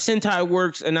 Next up, Sentai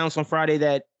Works announced on Friday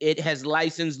that it has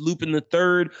licensed Lupin the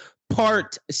Third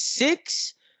Part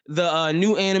 6, the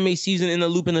new anime season in the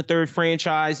Lupin the Third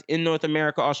franchise in North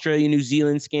America, Australia, New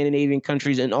Zealand, Scandinavian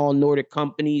countries, and all Nordic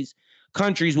countries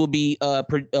will be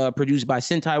produced by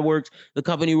Sentai Works. The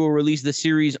company will release the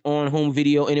series on home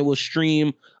video, and it will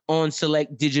stream on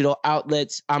select digital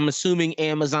outlets. I'm assuming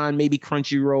Amazon, maybe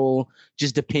Crunchyroll,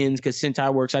 just depends, because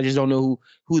Sentai Works, I just don't know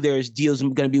who their deals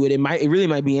going to be with. It really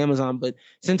might be Amazon, but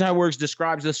Sentai Works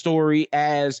describes the story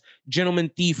as gentleman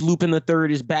thief Lupin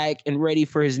III is back and ready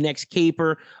for his next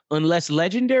caper, unless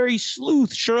legendary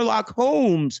sleuth Sherlock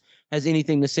Holmes has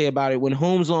anything to say about it. When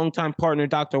Holmes' longtime partner,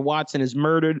 Dr. Watson, is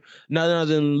murdered, none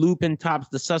other than Lupin tops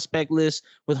the suspect list.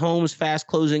 With Holmes fast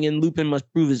closing in, Lupin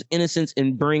must prove his innocence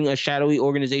and bring a shadowy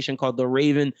organization called the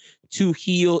Raven to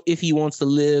heel if he wants to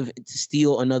live to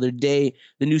steal another day.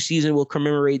 The new season will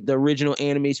commemorate the original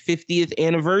anime's 50th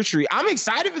anniversary. I'm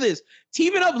excited for this.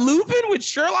 Teaming up Lupin with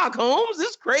Sherlock Holmes? This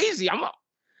is crazy.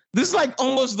 This is like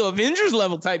almost the Avengers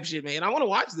level type shit, man. I want to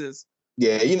watch this.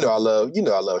 Yeah, I love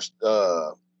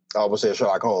I almost say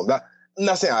Sherlock Holmes. I'm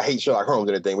not saying I hate Sherlock Holmes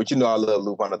or anything, but I love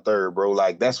Lupin the Third, bro.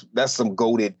 Like, that's some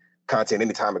goated content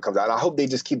anytime it comes out. And I hope they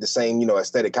just keep the same,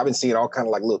 aesthetic. I've been seeing all kind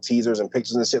of like little teasers and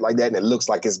pictures and shit like that, and it looks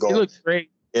like it's going. It looks great.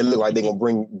 it looked like they're gonna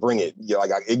bring it. Yeah,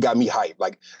 like it got me hyped.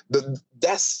 Like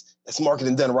that's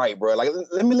marketing done right, bro. Like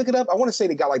let me look it up. I want to say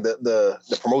they got like the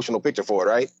promotional picture for it,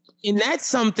 right? And that's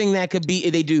something that could be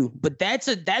they do, but that's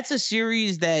a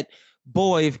series that,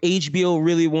 boy, if HBO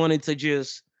really wanted to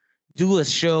just do a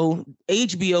show,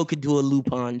 HBO could do a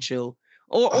Lupin show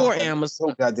or Amazon.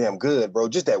 So goddamn good, bro.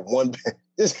 Just that one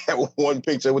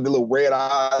picture with the little red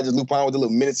eyes, just Lupin with the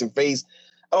little menacing face.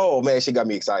 Oh man, she got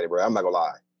me excited, bro. I'm not gonna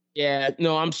lie. Yeah,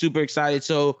 no, I'm super excited.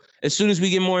 So as soon as we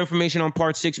get more information on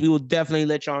part 6, we will definitely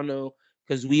let y'all know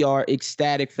because we are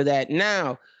ecstatic for that.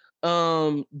 Now,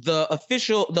 the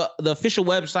official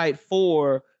website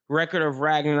for Record of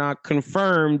Ragnarok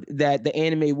confirmed that the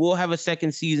anime will have a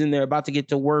second season. They're about to get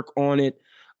to work on it.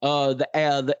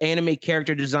 The anime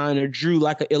character designer drew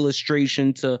like an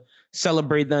illustration to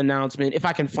celebrate the announcement. If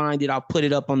I can find it, I'll put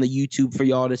it up on the YouTube for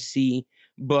y'all to see.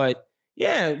 But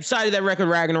yeah, excited that Record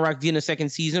Ragnarok getting a second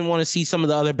season. Want to see some of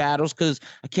the other battles because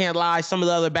I can't lie, some of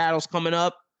the other battles coming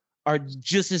up are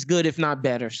just as good, if not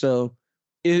better. So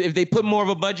if they put more of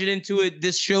a budget into it,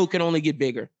 this show can only get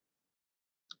bigger.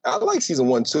 I like season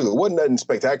 1 too. It wasn't nothing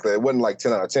spectacular. It wasn't like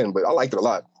 10 out of 10, but I liked it a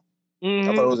lot. Mm-hmm.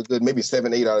 I thought it was a good, maybe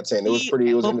 7, 8 out of 10. It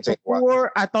was entertaining.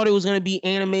 I thought it was going to be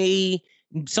anime,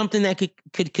 something that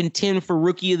could contend for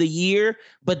Rookie of the Year,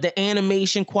 but the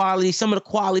animation quality, some of the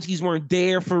qualities weren't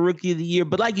there for Rookie of the Year.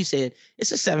 But like you said,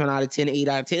 it's a 7 out of 10, 8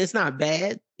 out of 10. It's not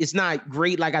bad. It's not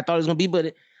great like I thought it was going to be,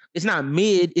 but it's not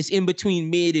mid. It's in between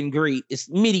mid and great. It's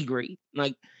midi great.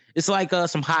 Like it's like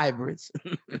some hybrids.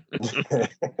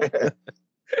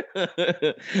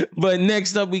 But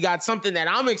next up, we got something that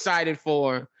I'm excited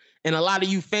for, and a lot of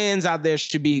you fans out there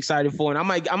should be excited for. And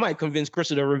I might convince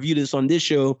Krista to review this on this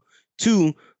show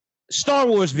too. Star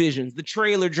Wars Visions. The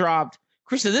trailer dropped.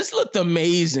 Krista, this looked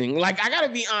amazing. Like I gotta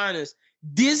be honest,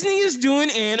 Disney is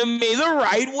doing anime the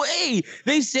right way.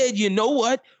 They said, you know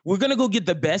what? We're going to go get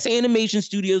the best animation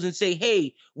studios and say,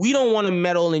 hey, we don't want to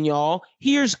meddle in y'all.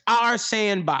 Here's our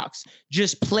sandbox.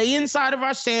 Just play inside of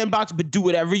our sandbox, but do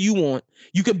whatever you want.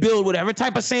 You can build whatever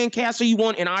type of sandcastle you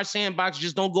want in our sandbox.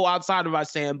 Just don't go outside of our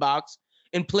sandbox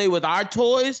and play with our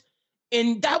toys.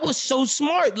 And that was so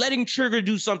smart, letting Trigger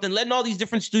do something, letting all these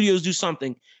different studios do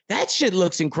something. That shit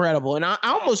looks incredible. And I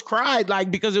almost cried, like,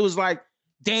 because it was like,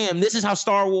 damn, this is how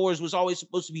Star Wars was always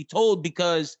supposed to be told,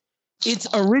 because it's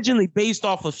originally based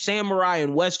off of samurai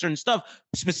and Western stuff,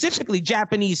 specifically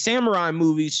Japanese samurai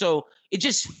movies. So it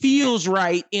just feels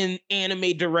right in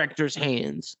anime directors'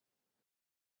 hands.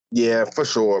 Yeah, for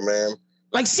sure, man.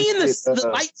 Like seeing the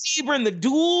lightsaber and the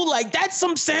duel, like that's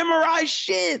some samurai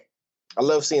shit. I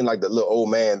love seeing like the little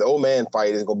old man. The old man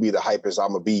fight is gonna be the hypest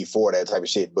I'm gonna be for that type of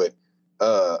shit. But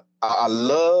I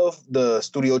love the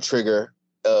Studio Trigger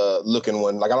looking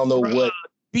one. Like I don't know what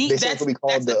they said to be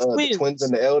called the Twins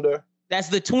and the Elder. That's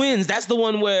the twins. That's the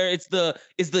one where it's the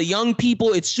young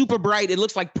people. It's super bright. It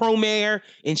looks like Promare,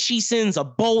 and she sends a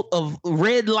bolt of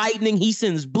red lightning. He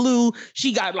sends blue.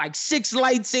 She got like 6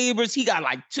 lightsabers. He got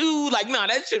like 2. Like, no,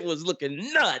 that shit was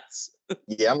looking nuts.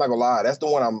 Yeah, I'm not gonna lie. That's the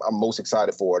one I'm most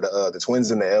excited for. The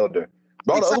Twins and the Elder.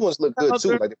 But all the other ones look good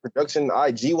too. Like the production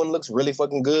IG one looks really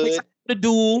fucking good. The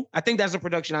duel, I think that's a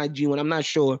production IG one. I'm not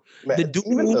sure. Man, the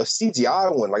duel, even the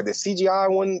CGI one, like the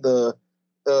CGI one,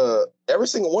 every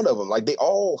single one of them, like they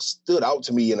all stood out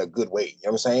to me in a good way. You know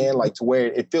what I'm saying? Like to where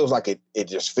it feels like it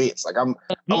just fits. Like I'm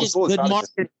so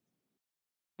excited.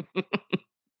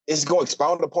 It's going to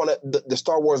expound upon the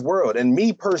Star Wars world. And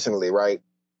me personally, right?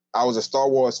 I was a Star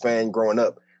Wars fan growing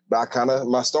up. But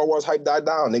my Star Wars hype died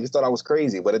down. Niggas thought I was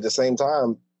crazy. But at the same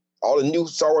time, all the new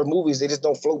Star Wars movies, they just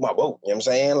don't float my boat. You know what I'm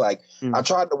saying? Like, I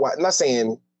tried to watch, not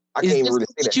saying, I can't even really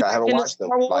say that I haven't watched them.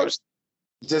 Like,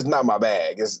 just not my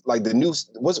bag. It's like the new,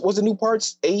 what's the new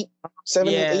parts? 8,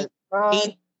 7, 8, 9?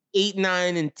 8,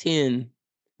 9, and 10.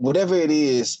 Whatever it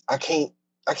is, I can't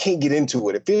get into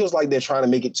it. It feels like they're trying to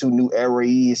make it too new era.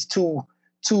 It's too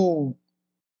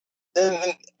and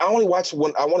I only watched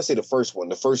one. I want to say the first one,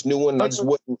 the first new one.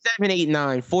 7, 8,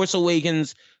 9. Force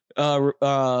Awakens,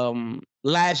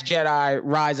 Last Jedi,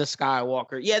 Rise of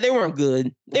Skywalker. Yeah, they weren't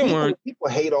good. They weren't. People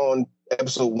hate on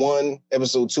episode 1,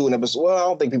 episode 2, and episode. Well, I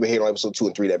don't think people hate on episode 2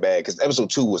 and 3 that bad, because episode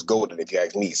 2 was golden, if you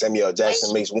ask me. Samuel L.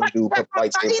 Jackson makes one dude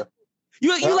lightsaber.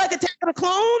 You like Attack of the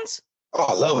Clones? Oh,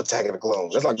 I love Attack of the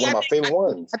Clones. That's like one of my favorite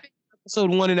ones. I think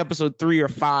episode 1 and episode 3 are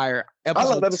fire. I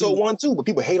love episode 1 too, but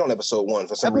people hate on episode 1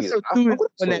 for some reason. Episode 2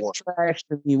 is that trash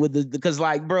to me because,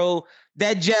 like, bro,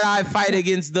 that Jedi fight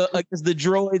against the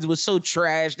droids was so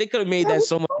trash. They could have made that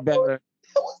so much better. It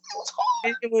was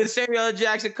hard. And when Samuel L.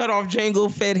 Jackson cut off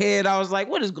Jango Fett head, I was like,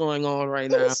 what is going on right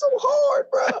now? It was so hard,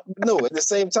 bro. No, at the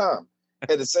same time,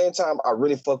 I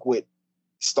really fuck with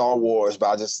Star Wars,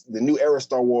 but the new era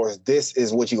Star Wars, this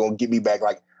is what you're gonna get me back.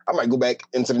 Like I might go back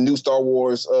into the new Star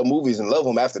Wars movies and love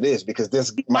them after this because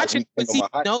this might be on my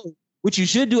hype. No, what you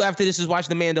should do after this is watch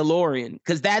The Mandalorian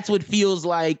because that's what feels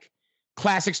like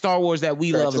classic Star Wars that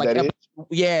we love. Like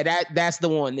that's the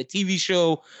one. The TV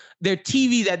show, their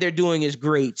TV that they're doing is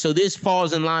great. So this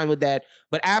falls in line with that.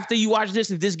 But after you watch this,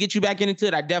 if this gets you back into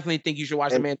it, I definitely think you should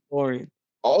watch The Mandalorian.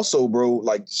 Also, bro,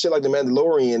 like shit like The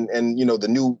Mandalorian and the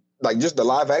new. Like just the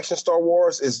live action Star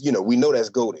Wars is, we know that's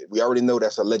goated. We already know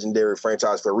that's a legendary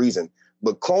franchise for a reason.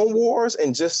 But Clone Wars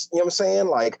and just, what I'm saying?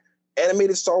 Like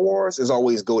animated Star Wars is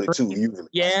always goated too, usually.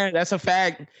 Yeah, that's a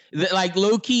fact. Like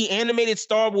low key animated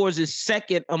Star Wars is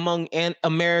second among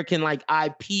American like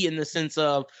IP in the sense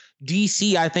of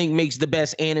DC, I think makes the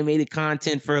best animated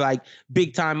content for like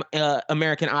big time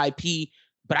American IP.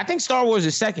 But I think Star Wars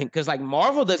is second because like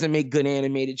Marvel doesn't make good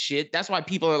animated shit. That's why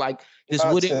people are like, this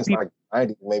wouldn't be.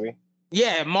 90s, maybe.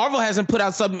 Yeah, Marvel hasn't put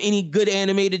out any good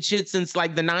animated shit since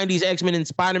like the 90s, X-Men and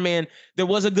Spider-Man. There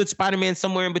was a good Spider-Man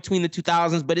somewhere in between the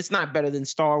 2000s, but it's not better than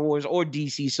Star Wars or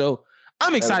DC. So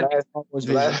I'm excited.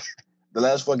 The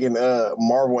last fucking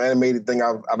Marvel animated thing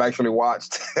I've actually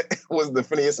watched was the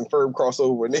Phineas and Ferb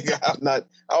crossover. Nigga, I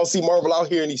don't see Marvel out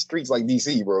here in these streets like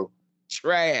DC, bro.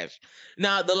 Trash.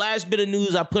 Now, the last bit of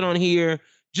news I put on here,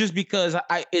 just because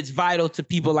it's vital to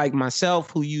people like myself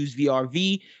who use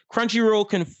VRV. Crunchyroll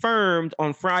confirmed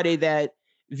on Friday that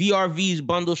VRV's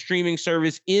bundle streaming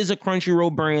service is a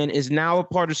Crunchyroll brand, is now a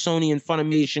part of Sony and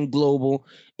Funimation Global,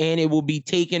 and it will be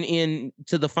taken in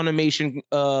to the Funimation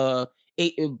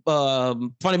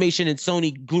Funimation and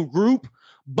Sony group.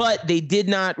 But they did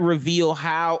not reveal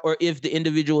how or if the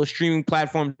individual streaming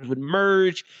platforms would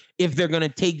merge, if they're going to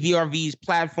take VRV's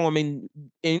platform and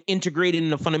integrate it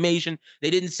into Funimation.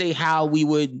 They didn't say how we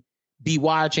would be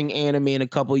watching anime in a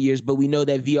couple of years, but we know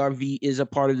that VRV is a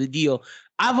part of the deal.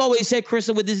 I've always said,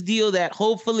 Krista, with this deal that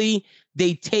hopefully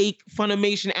they take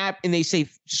Funimation app and they say,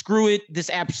 screw it,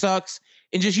 this app sucks,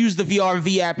 and just use the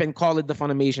VRV app and call it the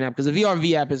Funimation app because the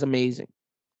VRV app is amazing.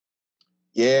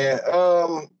 Yeah,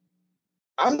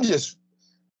 I'm just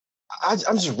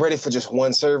ready for just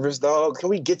one service, dog. Can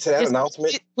we get to that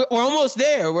announcement? We're almost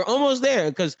there. We're almost there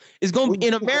because it's going to be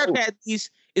in America at least.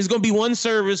 It's going to be one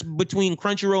service between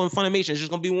Crunchyroll and Funimation. It's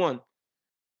just going to be one.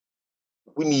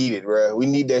 We need it, bro. We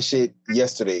need that shit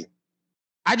yesterday.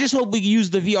 I just hope we use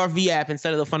the VRV app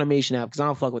instead of the Funimation app because I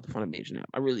don't fuck with the Funimation app.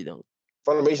 I really don't.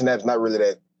 Funimation app's not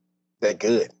really that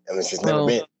good. I mean, it's just never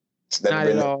been. It's never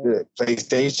been that good.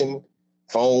 PlayStation,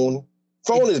 phone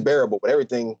is bearable, but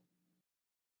everything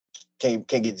can't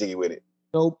get jiggy with it.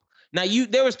 Nope. Now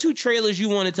there was 2 trailers you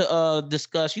wanted to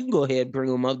discuss. You can go ahead and bring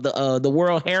them up. The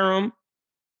World Harem.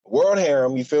 World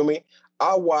Harem, you feel me?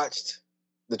 I watched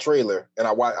the trailer and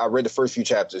I read the first few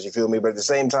chapters, you feel me? But at the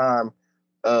same time,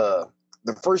 the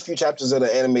first few chapters of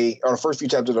the anime or the first few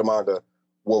chapters of the manga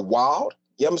were wild.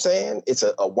 You know what I'm saying? It's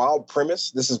a wild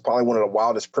premise. This is probably one of the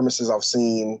wildest premises I've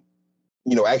seen,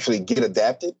 actually get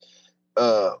adapted.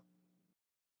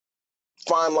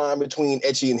 Fine line between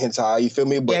ecchi and hentai, you feel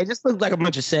me? But yeah, it just looks like a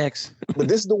bunch of sex. But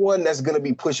this is the one that's gonna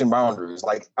be pushing boundaries.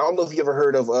 Like, I don't know if you ever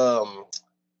heard of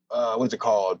what's it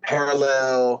called?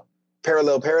 Parallel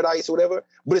Paradise or whatever.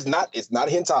 But it's not hentai,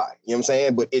 you know what I'm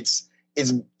saying? But it's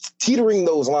teetering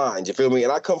those lines, you feel me?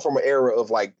 And I come from an era of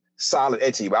like solid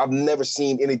ecchi, but I've never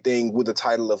seen anything with the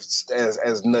title of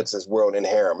as nuts as World and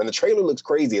Harem. And the trailer looks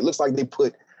crazy. It looks like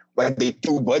they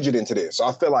threw budget into this. So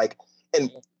I feel like, and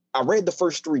I read the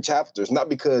first 3 chapters, not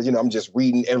because, I'm just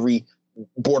reading every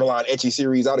borderline ecchi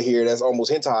series out of here that's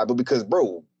almost hentai, but because,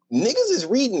 bro, niggas is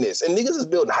reading this and niggas is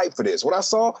building hype for this. When I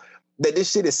saw that this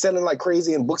shit is selling like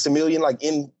crazy in Books A Million, like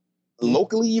in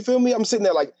locally, you feel me? I'm sitting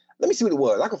there like, let me see what it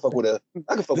was. I can fuck with the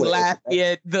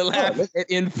Lafayette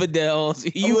infidels.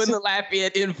 You and the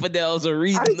Lafayette infidels are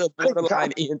reading the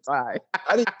borderline hentai.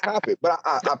 I didn't cop it, but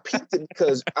I peeped it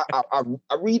because I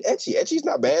read ecchi. Ecchi's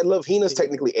not bad. Love Hina's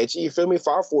technically ecchi. You feel me?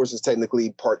 Fire Force is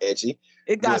technically part ecchi.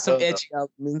 It got some ecchi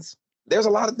elements. There's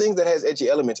a lot of things that has ecchi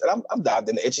elements, and I've dived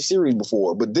into ecchi series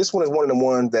before, but this one is one of the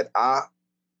ones that I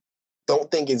don't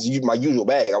think it's my usual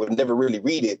bag. I would never really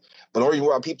read it, but the only reason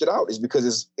why I peeped it out is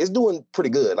because it's doing pretty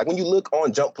good. Like when you look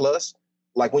on Jump Plus,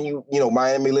 like when you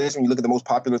my anime list, when you look at the most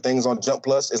popular things on Jump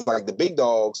Plus, it's like the big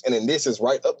dogs, and then this is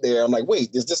right up there. I'm like,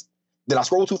 wait, did I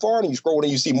scroll too far? And you scroll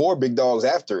and you see more big dogs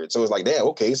after it. So it's like, damn,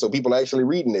 okay, so people are actually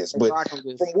reading this. But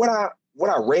from what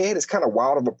I read, it's kind of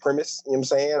wild of a premise. You know what I'm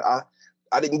saying?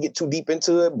 I didn't get too deep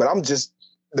into it, but I'm just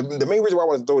the main reason why I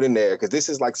want to throw it in there because this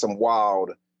is like some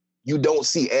wild. You don't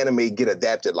see anime get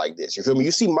adapted like this. You feel me? You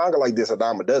see manga like this a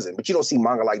dime a dozen, but you don't see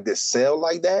manga like this sell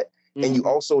like that. Mm-hmm. And you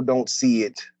also don't see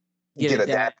it get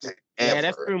adapted. Yeah,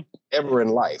 that's ever, true. ever in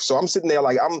life. So I'm sitting there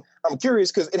like I'm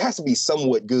curious because it has to be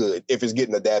somewhat good if it's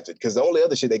getting adapted. Because the only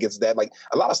other shit that gets adapted, like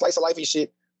a lot of slice of lifey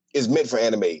shit, is meant for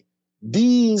anime.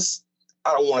 These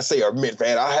I don't want to say are meant for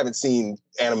anime. I haven't seen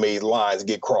anime lines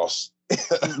get crossed.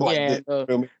 Like Yeah, this, you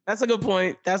feel me? that's a good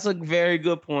point. That's a very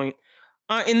good point.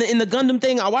 In the Gundam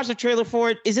thing, I watched the trailer for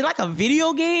it. Is it like a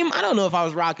video game? I don't know if I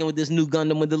was rocking with this new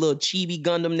Gundam with the little chibi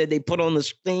Gundam that they put on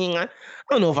the thing. I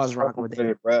don't know if I was rocking with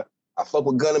it. Bro. I fuck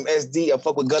with Gundam SD. I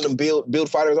fuck with Gundam Build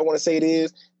Fighters. I want to say it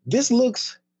is. This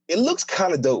looks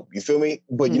kind of dope. You feel me?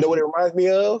 But you know what it reminds me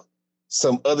of?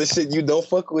 Some other shit you don't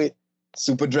fuck with.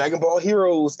 Super Dragon Ball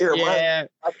Heroes. It reminds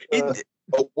me of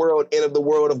a world end of the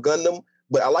world of Gundam.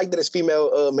 But I like that it's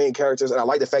female main characters, and I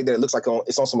like the fact that it looks like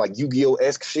it's on some like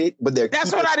Yu-Gi-Oh-esque shit. But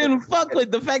that's what I didn't fuck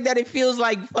with. The fact that it feels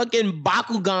like fucking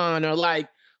Bakugan or like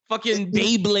fucking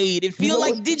Beyblade. It feels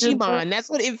like Digimon. That's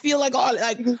what it feels like. All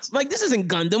like this isn't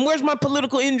Gundam. Where's my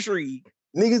political intrigue?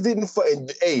 Niggas didn't fuck.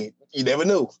 Hey, you never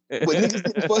know. But niggas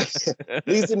didn't fuck.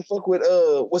 Niggas didn't fuck with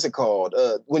what's it called?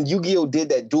 When Yu-Gi-Oh did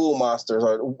that Duel Monsters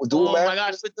or Duel Masters. My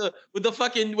gosh, with the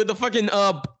fucking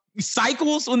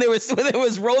cycles when they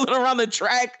was rolling around the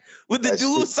track with the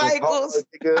dual cycles.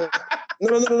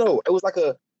 No. It was like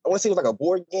I want to say it was like a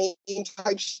board game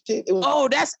type shit. It was,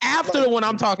 that's after the one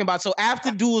I'm talking about. So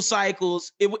after dual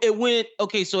cycles, it went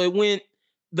okay. So it went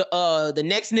the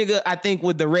next nigga I think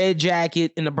with the red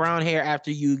jacket and the brown hair after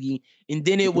Yugi, and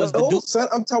then it was son,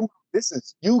 I'm talking. This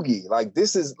is Yugi. Like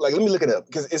this is like let me look it up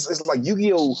because it's like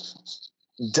Yu-Gi-Oh.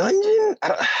 Dungeon?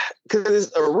 Because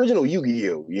it's original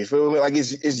Yu-Gi-Oh! You feel me? Like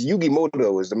it's Yugi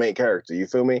Moto is the main character. You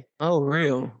feel me? Oh,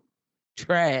 real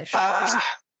trash.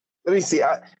 Let me see.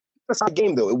 That's a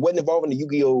game though. It wasn't involving the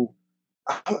Yu-Gi-Oh!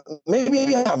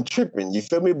 Maybe I'm tripping. You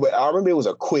feel me? But I remember it was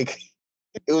a quick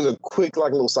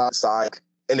like little side,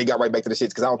 and they got right back to the shits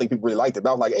because I don't think people really liked it. But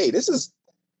I was like, hey,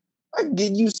 I can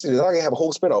get used to this. I can have a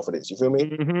whole spin off of this. You feel me?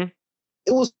 Mm-hmm.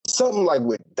 It was something like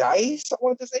with dice, I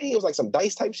wanted to say. It was like some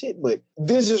dice type shit, but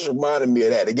this just reminded me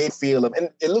of that. It gave feel of, and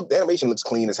the animation looks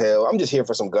clean as hell. I'm just here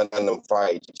for some Gundam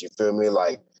fights, you feel me?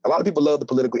 Like, a lot of people love the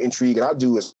political intrigue, and I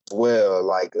do as well.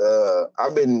 Like,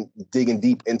 I've been digging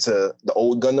deep into the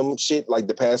old Gundam shit, like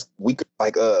the past week,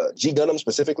 like G Gundam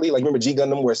specifically. Like, remember G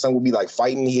Gundam where some would be like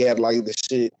fighting? He had like the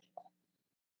shit,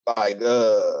 like,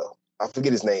 I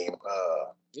forget his name.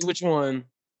 Which one?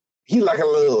 He like a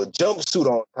little jumpsuit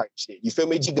on type shit. You feel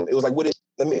me? It was like, what is?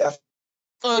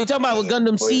 Oh, you talking about with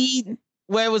Gundam Seed,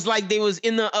 where it was like they was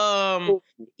in the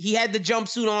he had the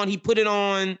jumpsuit on, he put it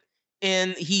on,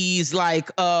 and he's like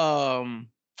I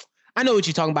know what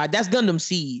you're talking about. That's Gundam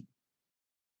Seed.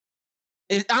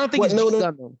 I don't think it's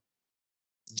Gundam.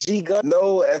 G Gundam?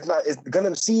 No, it's not. It's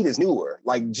Gundam Seed is newer.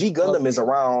 Like G Gundam is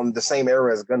around the same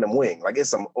era as Gundam Wing. Like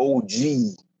it's some OG.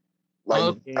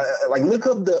 Like like look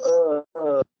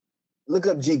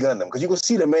up G Gundam because you can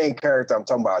see the main character I'm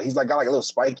talking about. He's like got like a little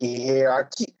spiky hair.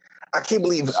 I can't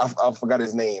believe I forgot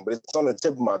his name, but it's on the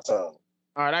tip of my tongue.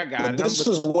 All right, I got it. This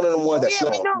was one of the ones that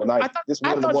slept on the night. This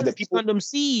one of the ones that people. Gundam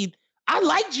Seed. I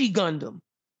like G Gundam.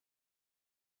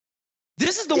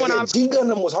 This is the one. G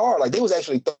Gundam was hard. Like they was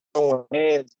actually throwing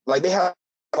hands. Like they had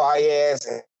fire-ass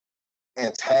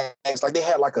and tanks. Like they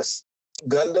had like a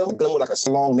Gundam with like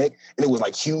a long neck, and it was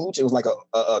like huge. It was like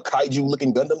a kaiju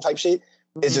looking Gundam type shit.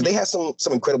 It's just they had some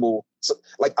incredible,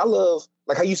 like I love,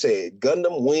 like how you said,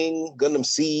 Gundam Wing, Gundam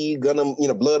Seed, Gundam,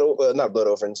 not Blood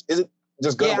Orphans. Is it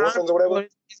just Gundam Orphans or whatever?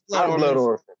 Not Blood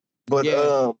Orphans. But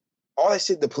all that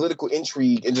shit, the political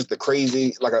intrigue and just the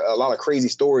crazy, like a lot of crazy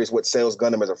stories, what sells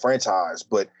Gundam as a franchise.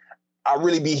 But I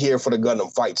really be here for the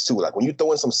Gundam fights too. Like when you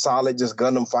throw in some solid just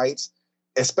Gundam fights,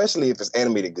 especially if it's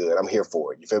animated good, I'm here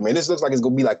for it. You feel me? And this looks like it's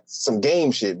gonna be like some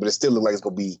game shit, but it still looks like it's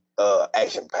gonna be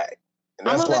action packed.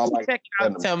 I'm gonna let you check it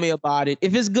out and tell me about it.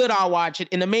 If it's good, I'll watch it.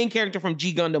 And the main character from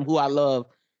G Gundam, who I love,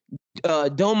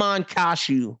 Domon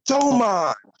Kashu.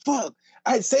 Domon, fuck!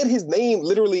 I said his name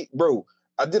literally, bro.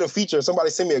 I did a feature. Somebody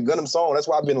sent me a Gundam song. That's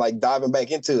why I've been like diving back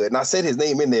into it. And I said his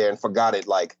name in there and forgot it.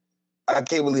 Like I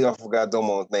can't believe I forgot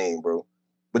Domon's name, bro.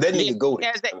 But that nigga go.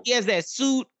 He has that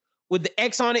suit with the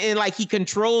X on it, and like he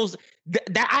controls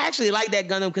that. I actually like that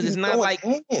Gundam because it's not like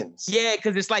hands. Yeah,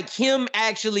 because it's like him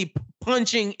actually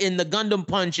punching in the Gundam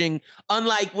punching,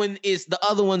 unlike when it's the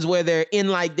other ones where they're in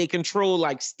like they control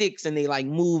like sticks and they like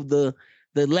move the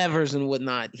levers and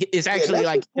whatnot. It's actually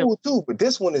like cool too, but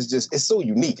this one is just it's so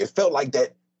unique. It felt like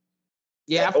that.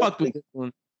 Yeah, I fucked with this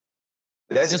one.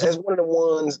 That's one of the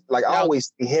ones like I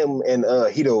always see him and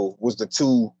Hito was the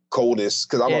two coldest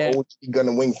because I'm an OG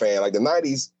Gundam Wing fan. Like the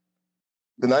 90s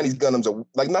Gundams are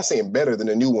like not saying better than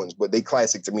the new ones, but they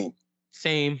classic to me.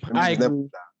 Same. I agree.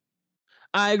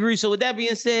 I agree. So with that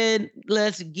being said,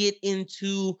 let's get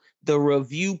into the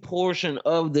review portion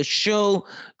of the show.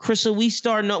 Crystal, we're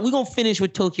gonna finish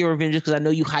with Tokyo Revengers because I know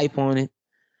you hype on it.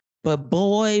 But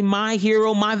boy, My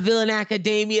Hero, My Villain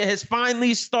Academia has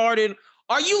finally started.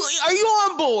 Are you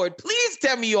on board? Please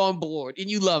tell me you're on board and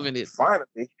you loving it.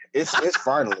 Finally. It's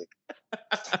finally.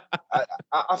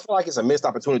 I feel like it's a missed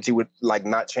opportunity with like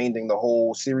not changing the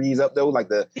whole series up though. Like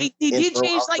they did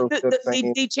change like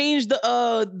they changed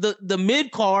the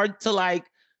mid card to like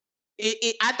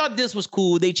I thought this was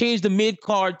cool. They changed the mid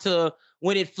card to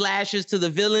when it flashes to the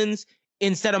villains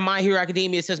instead of My Hero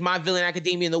Academia. It says My Villain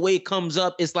Academia, and the way it comes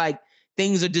up, it's like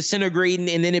things are disintegrating,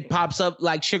 and then it pops up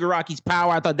like Shigaraki's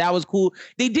power. I thought that was cool.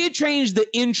 They did change the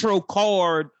intro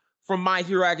card from My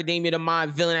Hero Academia to My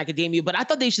Villain Academia, but I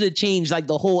thought they should have changed like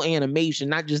the whole animation,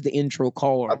 not just the intro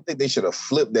card. I think they should have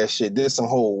flipped that shit. Did some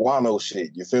whole Wano shit.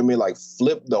 You feel me? Like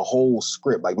flip the whole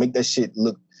script. Like make that shit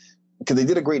look, because they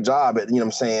did a great job at, you know what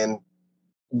I'm saying?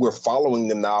 We're following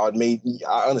them now.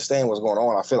 I understand what's going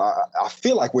on. I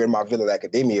feel like we're in My Villain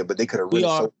Academia, but they could have really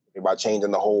showed it by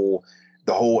changing the whole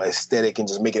aesthetic and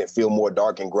just making it feel more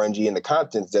dark and grungy. And the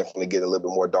content's definitely get a little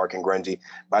bit more dark and grungy.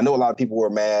 But I know a lot of people were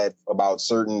mad about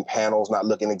certain panels not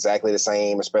looking exactly the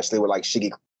same, especially with like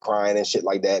Shiggy crying and shit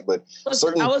like that. But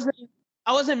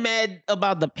I wasn't mad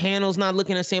about the panels not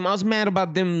looking the same. I was mad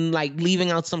about them like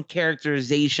leaving out some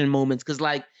characterization moments, because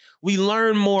like we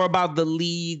learn more about the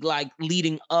league like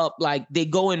leading up. Like they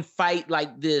go and fight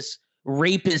like this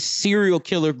rapist serial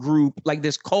killer group, like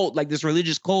this cult, like this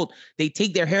religious cult. They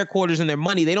take their headquarters and their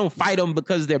money. They don't fight them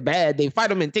because they're bad. They fight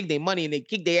them and take their money and they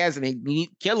kick their ass and they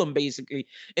kill them basically.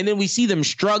 And then we see them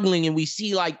struggling, and we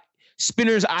see like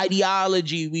Spinner's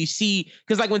ideology. We see,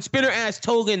 because like when Spinner asked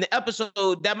Toga in the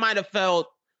episode, that might have felt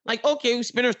like, okay,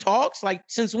 Spinner talks, like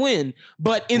since when?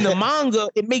 But in the manga,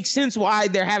 it makes sense why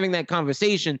they're having that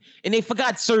conversation, and they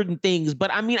forgot certain things.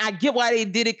 But I mean, I get why they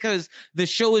did it, because the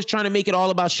show is trying to make it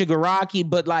all about Shigaraki.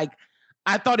 But like,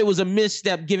 I thought it was a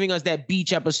misstep giving us that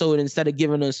beach episode instead of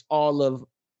giving us all of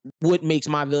what makes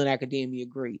My Villain Academia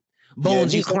great.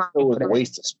 Bones, you was a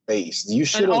waste of space. You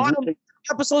should have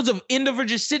episodes of Endeavor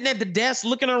just sitting at the desk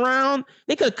looking around.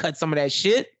 They could have cut some of that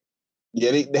shit. Yeah,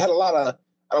 they had a lot of,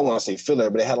 I don't want to say filler,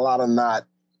 but they had a lot of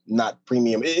not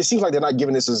premium. It seems like they're not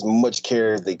giving this as much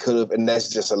care as they could have, and that's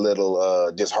just a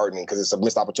little disheartening, because it's a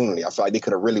missed opportunity. I feel like they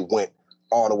could have really went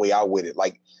all the way out with it.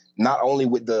 Like not only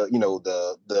with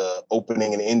the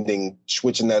opening and ending,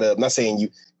 switching that up. I'm not saying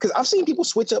because I've seen people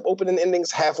switch up opening and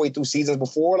endings halfway through seasons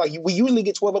before. Like we usually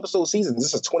get 12 episode seasons.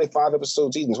 This is a 25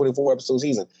 episode season, 24 episode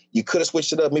season. You could have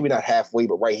switched it up, maybe not halfway,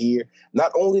 but right here.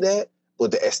 Not only that,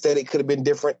 but the aesthetic could have been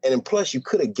different. And then plus you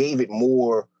could have gave it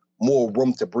more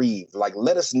room to breathe. Like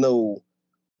let us know,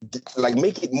 like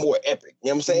make it more epic. You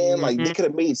know what I'm saying? Mm-hmm. Like they could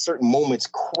have made certain moments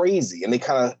crazy and they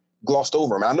kind of glossed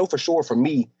over them. And I know for sure for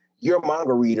me, you're a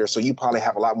manga reader, so you probably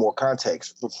have a lot more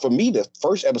context. For me, the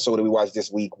first episode that we watched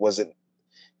this week wasn't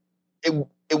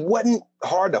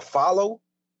hard to follow.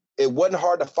 It wasn't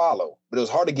hard to follow, but it was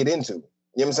hard to get into. You know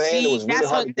what I'm saying? It was really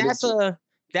hard to get into.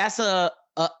 That's a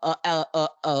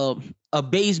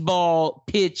baseball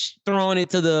pitch throwing it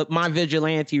to the My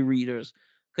Vigilante readers,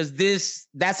 because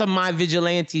that's a My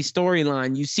Vigilante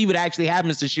storyline. You see what actually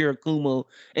happens to Shirakumo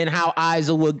and how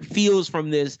Aizawa feels from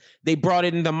this. They brought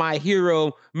it into My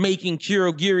Hero, making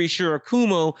Kurogiri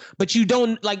Shirakumo, but you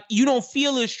don't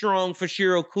feel as strong for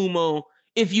Shirakumo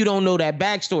if you don't know that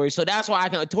backstory. So that's why I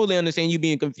can totally understand you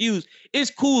being confused.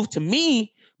 It's cool to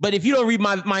me, but if you don't read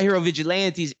My Hero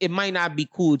Vigilantes, it might not be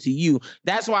cool to you.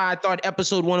 That's why I thought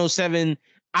episode 107,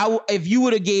 if you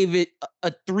would have gave it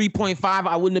a 3.5,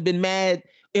 I wouldn't have been mad.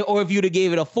 Or if you'd have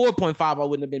gave it a 4.5, I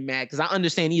wouldn't have been mad, because I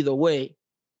understand either way.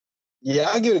 Yeah,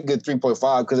 I give it a good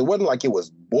 3.5 because it wasn't like it was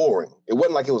boring. It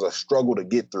wasn't like it was a struggle to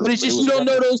get through. But it's just you don't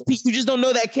know those people. You just don't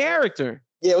know that character.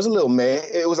 Yeah, it was a little mad.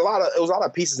 It was a lot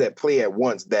of pieces that play at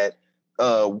once that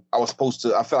I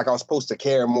felt like I was supposed to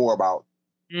care more about.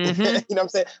 Mm-hmm. You know what I'm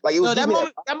saying? Like it was that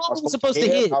moment was supposed to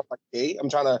hit. I was like, hey, I'm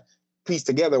trying to piece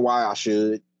together why I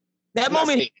should. That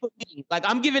moment hit for me. Like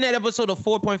I'm giving that episode a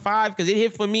 4.5 because it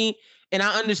hit for me. And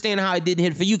I understand how it didn't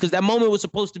hit for you, because that moment was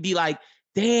supposed to be like,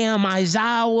 damn,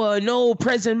 Aizawa, no,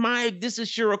 President Mike, this is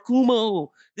Shirakumo.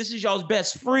 This is y'all's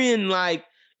best friend. Like,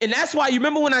 and that's why you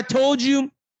remember when I told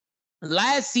you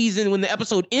last season when the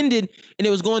episode ended and it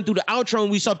was going through the outro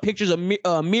and we saw pictures of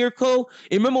Mirko.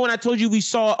 And remember when I told you we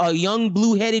saw a young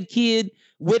blue-headed kid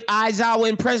with Aizawa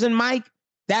and President Mike?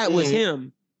 That was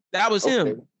him. That was him.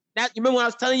 You remember when I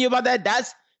was telling you about that?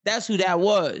 That's who that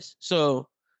was. So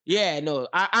yeah, no,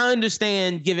 I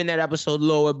understand giving that episode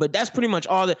lower, but that's pretty much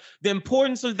all. The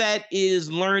importance of that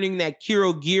is learning that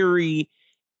Kurogiri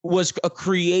was a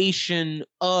creation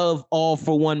of All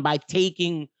For One by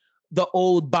taking the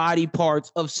old body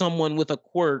parts of someone with a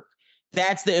quirk.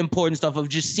 That's the important stuff of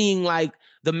just seeing like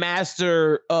the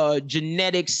master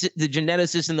genetics, the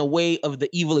geneticist in the way of the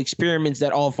evil experiments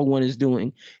that All For One is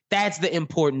doing. That's the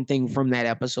important thing from that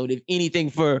episode, if anything,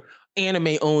 for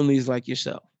anime onlys like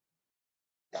yourself.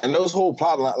 And those whole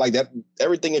plot line, like that,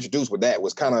 everything introduced with that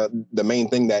was kind of the main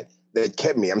thing that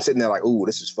kept me. I'm sitting there like, ooh,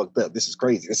 this is fucked up. This is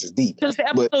crazy. This is deep. Because the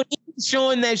episode is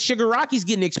showing that Shigaraki's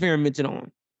getting experimented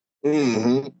on.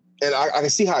 Mm-hmm. And I can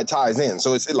see how it ties in.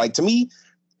 So it's like, to me,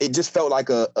 it just felt like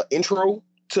a intro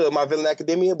to My Villain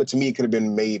Academia, but to me, it could have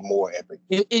been made more epic.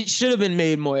 It should have been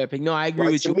made more epic. No, I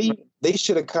agree with you. To me, they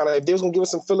should have kind of, if they was going to give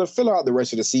us some filler out the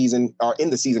rest of the season, or in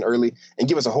the season early, and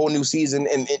give us a whole new season,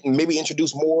 and maybe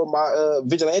introduce more of my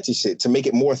vigilante shit to make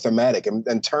it more thematic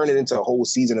and turn it into a whole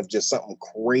season of just something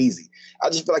crazy. I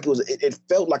just feel like it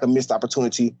felt like a missed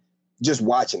opportunity just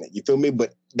watching it. You feel me?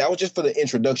 But that was just for the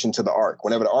introduction to the arc.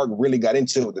 Whenever the arc really got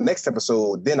into the next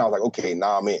episode, then I was like, okay,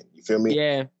 nah, I'm in. You feel me?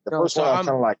 Yeah. The first one, I was kind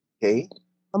of like, okay.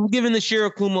 I'm giving the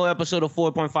Shirakumo episode a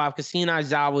 4.5 because Hinai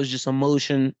Zawa was just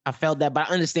emotion. I felt that, but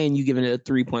I understand you giving it a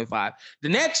 3.5. The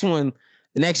next one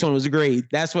was great.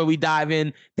 That's where we dive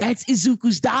in. That's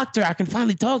Izuku's doctor. I can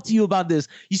finally talk to you about this.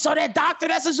 You saw that doctor?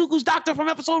 That's Izuku's doctor from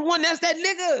episode 1. That's that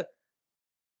nigga.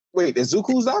 Wait,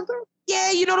 Izuku's doctor?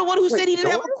 Yeah, you know the one who said he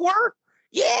didn't have a quirk?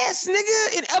 Yes,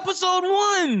 nigga, in episode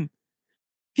 1.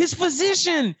 His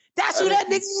physician. That's who that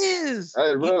nigga is. I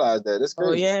didn't realize that. That's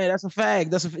crazy. Oh, yeah, that's a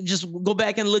fact. Just go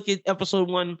back and look at episode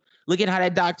 1. Look at how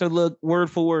that doctor looked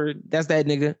word for word. That's that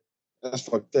nigga. That's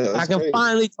fucked up. That's I can crazy.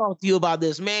 finally talk to you about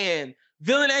this, man.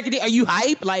 Villain Academia, are you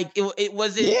hype? Like,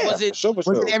 was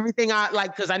it everything I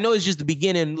like? Because I know it's just the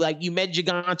beginning. Like, you met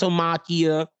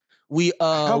Gigantomachia.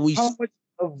 How much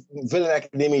of Villain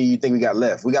Academia you think we got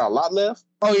left? We got a lot left?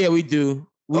 Oh yeah, we do.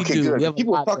 We do. Good.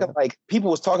 People was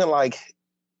talking like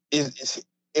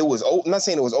it was over. I'm not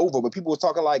saying it was over, but people was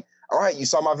talking like, all right, you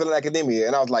saw My Villain Academia,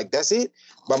 and I was like, that's it.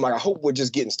 But I'm like, I hope we're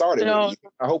just getting started. I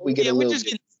hope we get a little.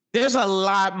 There's a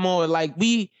lot more. Like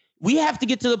we have to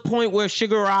get to the point where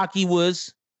Shigaraki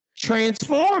was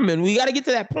transforming. We got to get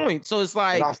to that point. So it's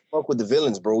like, I fuck with the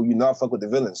villains, bro. You know, I fuck with the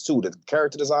villains too. The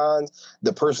character designs,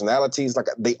 the personalities, like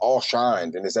they all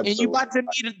shined in this episode. And you about to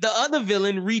meet the other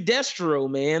villain, Redestro,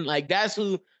 man. Like that's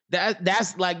who.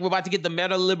 That's like we're about to get the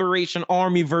Meta Liberation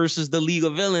Army versus the League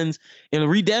of Villains. And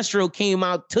Redestro came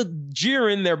out, took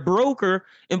Jiren, their broker,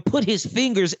 and put his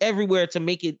fingers everywhere to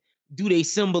make it do their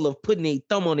symbol of putting a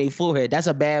thumb on their forehead. That's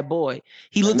a bad boy.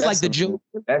 He looks like the Joker.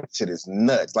 That shit is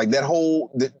nuts. Like that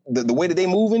whole the way that they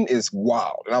moving is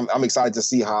wild. And I'm excited to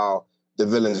see how the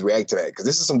villains react to that, because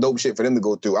this is some dope shit for them to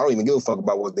go through. I don't even give a fuck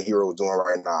about what the hero's doing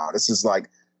right now. This is like,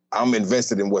 I'm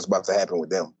invested in what's about to happen with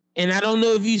them. And I don't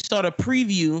know if you saw the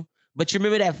preview, but you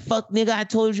remember that fuck nigga I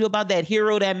told you about, that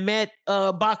hero that met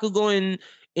Bakugo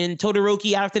and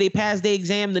Todoroki after they passed the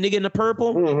exam, the nigga in the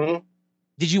purple? Mm-hmm.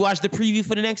 Did you watch the preview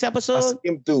for the next episode? I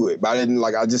skimmed through it, but I didn't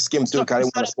I just skimmed through it. I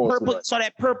didn't want to spoil too much. Saw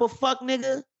that purple fuck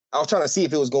nigga? I was trying to see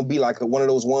if it was going to be like one of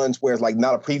those ones where it's like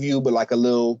not a preview, but like a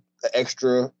little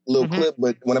extra clip.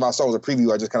 But whenever I saw it was a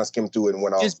preview, I just kind of skimmed through it and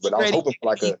went off. But I was hoping for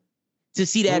like to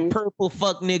see that purple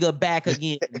fuck nigga back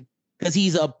again. Because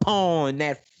he's a pawn,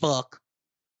 that fuck.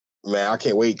 Man, I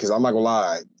can't wait, because I'm not gonna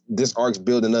lie. This arc's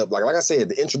building up. Like I said,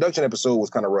 the introduction episode was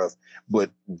kind of rough,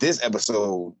 but this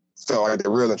episode felt like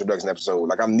the real introduction episode.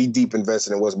 Like I'm knee deep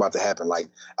invested in what's about to happen. Like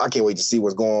I can't wait to see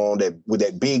what's going on with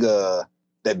that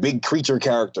big creature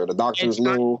character. The doctor's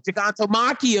little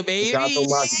Gigantomachia, baby.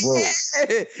 Gigantomachia,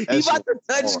 bro. He about to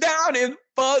touch down and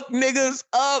fuck niggas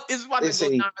up. It's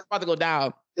about to go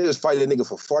down. They just fight that nigga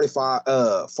for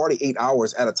 48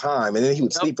 hours at a time, and then he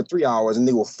would sleep for 3 hours, and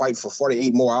they would fight for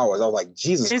 48 more hours. I was like,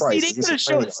 Jesus Christ.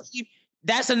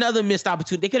 That's another missed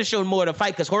opportunity. They could have shown more of the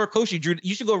fight, because Horikoshi drew.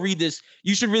 You should go read this.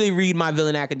 You should really read My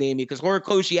Villain Academia, because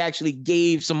Horikoshi actually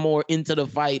gave some more into the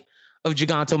fight of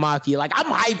Gigantomachia. Like, I'm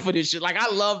hyped for this shit. Like, I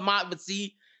love but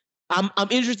see, I'm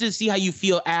interested to see how you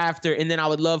feel after, and then I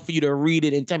would love for you to read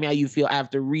it and tell me how you feel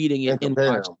after reading it and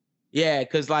watching. Yeah,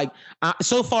 because like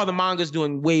so far the manga's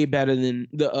doing way better than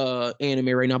the anime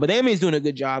right now, but the anime is doing a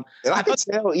good job. And I could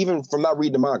tell even from not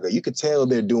reading the manga, you could tell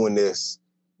they're doing this.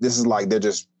 This is like they're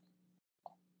just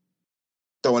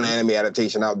throwing an anime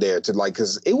adaptation out there to like,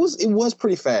 because it was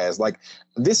pretty fast. Like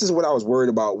this is what I was worried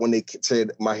about when they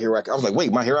said My Hero. I was like,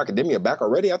 wait, My Hero Academia back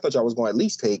already? I thought y'all was going to at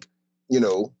least take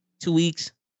 2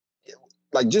 weeks.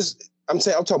 Like I'm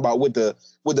talking about with the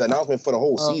announcement for the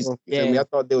whole season. You feel me?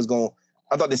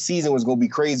 I thought the season was going to be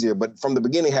crazier, but from the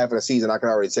beginning half of the season, I could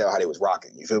already tell how they was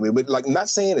rocking. You feel me? But like, I'm not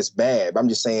saying it's bad. But I'm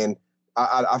just saying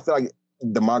I feel like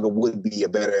the manga would be a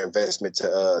better investment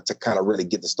to kind of really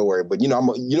get the story. But I'm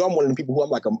one of the people who I'm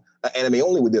like an anime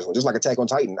only with this one, just like Attack on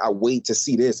Titan. I wait to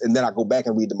see this, and then I go back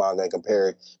and read the manga and compare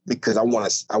it because I want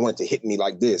it to hit me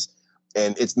like this.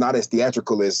 And it's not as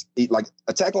theatrical as like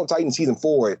Attack on Titan season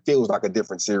 4. It feels like a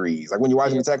different series. Like when you're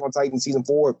watching Attack on Titan season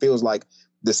 4, it feels like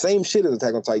the same shit as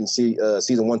Attack on Titan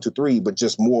season 1, 2, 3, but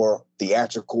just more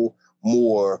theatrical,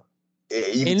 more.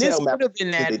 And this could have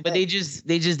been that, but they just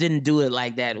didn't do it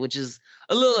like that, which is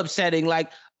a little upsetting.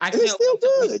 Like they still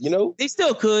could, they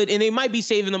still could, and they might be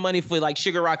saving the money for like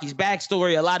Shigaraki's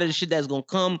backstory. A lot of the shit that's gonna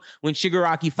come when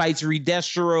Shigaraki fights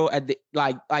Redestro at the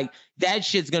like that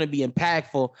shit's gonna be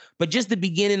impactful. But just the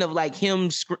beginning of like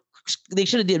him, they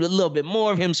should have did a little bit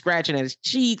more of him scratching at his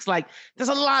cheeks. Like there's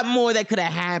a lot more that could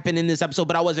have happened in this episode,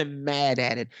 but I wasn't mad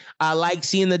at it. I like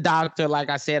seeing the doctor. Like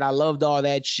I said, I loved all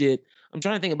that shit. I'm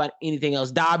trying to think about anything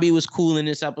else. Dobby was cool in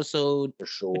this episode. For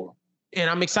sure. And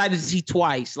I'm excited to see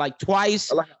Twice. Like Twice.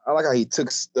 I like how he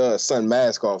took Sun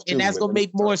mask off too. And that's going to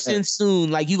make more sense soon.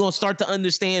 Like you're going to start to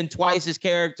understand Twice's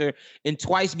character, and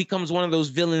Twice becomes one of those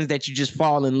villains that you just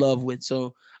fall in love with.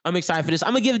 So I'm excited for this.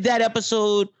 I'm going to give that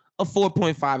episode a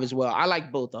 4.5 as well. I like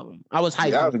both of them. I was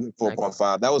hyped. Yeah, that was a good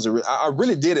 4.5. That was I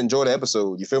really did enjoy the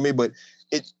episode. You feel me? But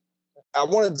I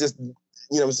want to just,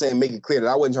 make it clear that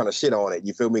I wasn't trying to shit on it.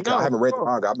 You feel me? No, I haven't read the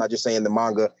manga. I'm not just saying the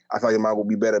manga. I feel like the manga will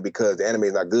be better because the anime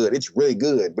is not good. It's really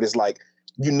good, but it's like,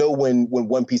 when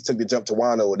One Piece took the jump to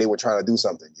Wano, they were trying to do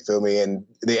something. You feel me? And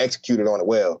they executed on it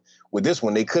well. With this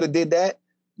one, they could have did that,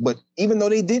 but even though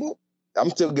they didn't, I'm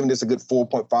still giving this a good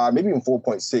 4.5, maybe even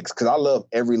 4.6, because I love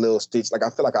every little stitch. Like I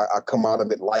feel like I come out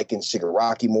of it liking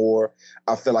Shigaraki more.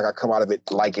 I feel like I come out of it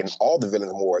liking all the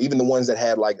villains more, even the ones that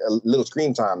had like a little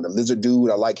screen time. The lizard dude,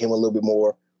 I like him a little bit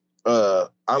more. I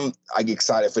get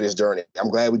excited for this journey. I'm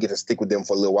glad we get to stick with them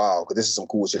for a little while because this is some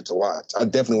cool shit to watch. I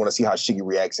definitely want to see how Shiggy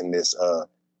reacts in this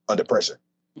under pressure.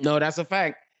 No, that's a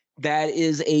fact. That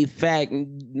is a fact.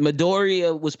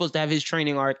 Midoriya was supposed to have his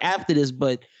training arc after this,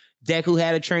 but Deku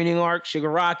had a training arc.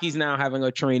 Shigaraki's now having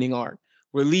a training arc.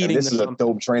 We're leading. And this is a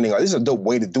dope training arc. This is a dope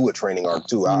way to do a training arc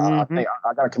too. I think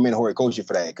I gotta commend Horikoshi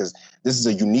for that because this is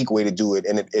a unique way to do it,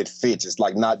 and it fits. It's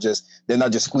like they're not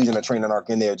just squeezing a training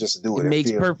arc in there just to do it. It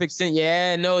makes perfect sense.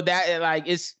 Yeah, no, that like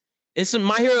it's some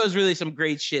My Hero is really some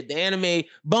great shit. The anime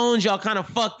Bones, y'all kind of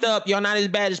fucked up. Y'all not as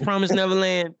bad as Promised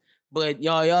Neverland. But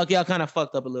y'all kind of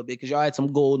fucked up a little bit because y'all had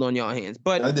some gold on y'all hands.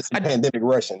 But this pandemic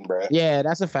rushing, bro. Yeah,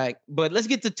 that's a fact. But let's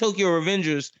get to Tokyo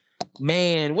Revengers.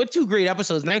 Man, what two great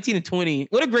episodes, 19 and 20.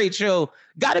 What a great show.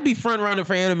 Got to be front runner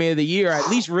for anime of the year, or at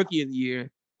least rookie of the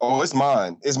year. Oh, it's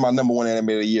mine. It's my number one anime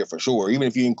of the year for sure. Even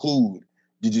if you include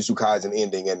Jujutsu Kaisen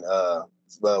ending and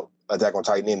Attack on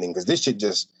Titan ending, because this shit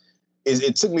just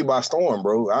it took me by storm,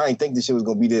 bro. I didn't think this shit was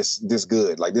gonna be this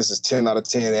good. Like this is 10 out of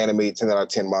 10 anime, 10 out of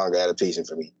 10 manga adaptation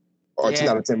for me. Or 10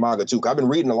 out of 10 manga too. I've been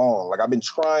reading along. Like I've been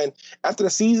trying. After the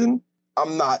season,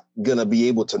 I'm not gonna be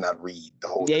able to not read the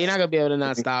whole. Yeah, you're not gonna be able to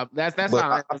not stop. That's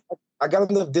how I got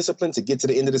enough discipline to get to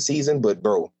the end of the season, but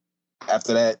bro,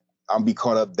 after that, I'll be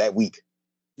caught up that week.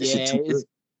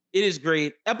 It is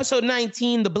great. Episode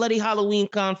 19, the bloody Halloween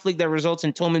conflict that results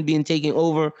in Toman being taken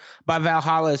over by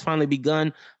Valhalla has finally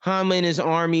begun. Hanma and his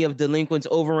army of delinquents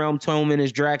overwhelm Toman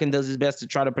as Draken does his best to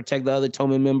try to protect the other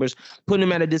Toman members, putting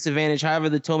him at a disadvantage. However,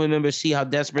 the Toman members see how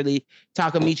desperately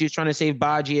Takamichi is trying to save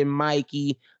Baji and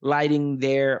Mikey, lighting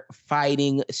their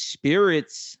fighting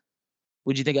spirits.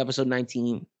 What'd you think of episode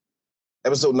 19?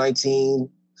 Episode 19,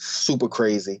 super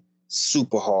crazy,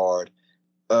 super hard.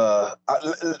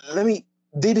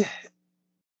 Did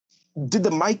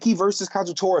the Mikey versus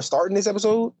Kazutora start in this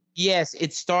episode? Yes,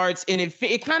 it starts and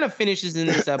it kind of finishes in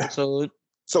this episode.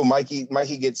 So Mikey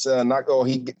gets knocked. Oh,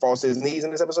 he falls to his knees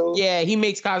in this episode. Yeah, he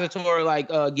makes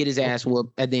Kazutora get his ass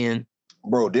whooped at the end.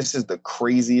 Bro, this is the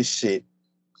craziest shit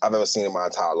I've ever seen in my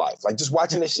entire life. Like just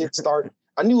watching this shit start,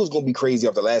 I knew it was gonna be crazy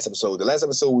after the last episode. The last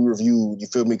episode we reviewed, you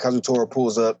feel me? Kazutora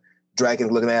pulls up,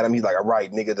 Draken's looking at him. He's like, "All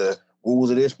right, nigga, the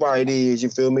rules of this fight is, you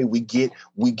feel me? We get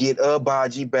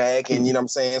Baji back, and you know what I'm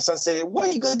saying? Son said,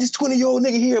 "What you got this 20-year-old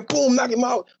nigga here? Boom, knock him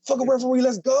out. Fuck a referee,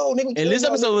 let's go, nigga." And this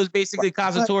episode was basically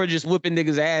Kazutora just whipping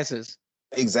niggas' asses.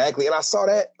 Exactly, and I saw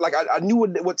that. Like I knew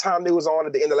what time they was on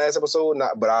at the end of the last episode,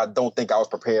 but I don't think I was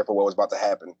prepared for what was about to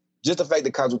happen. Just the fact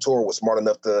that Kazutora was smart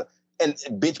enough to and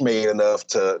bitch made enough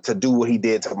to do what he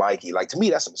did to Mikey. Like to me,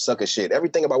 that's some sucker shit.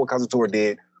 Everything about what Kazutora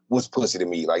did was pussy to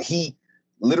me. Like he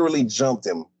literally jumped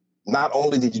him. Not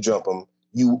only did you jump him,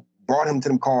 you brought him to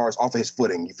them cars off of his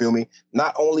footing. You feel me?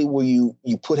 Not only were you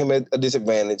put him at a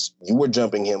disadvantage, you were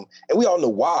jumping him. And we all know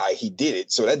why he did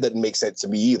it. So that doesn't make sense to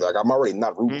me either. Like I'm already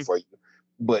not rooting for you.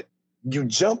 But you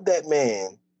jumped that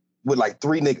man with like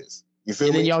 3 niggas. You feel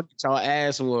and me? then y'all get y'all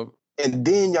ass whooped. And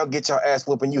then y'all get your ass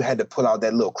whooped and you had to pull out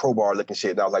that little crowbar looking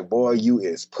shit. And I was like, boy, you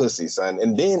is pussy, son.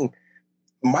 And then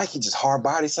Mikey just hard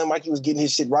body, son. Mikey was getting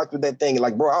his shit rocked with that thing. And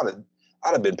like, bro,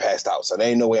 I'd have been passed out, son. There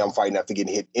ain't no way I'm fighting after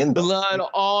getting hit in the blood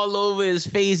all over his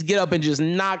face. Get up and just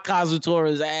knock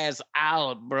Kazutora's ass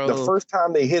out, bro. The first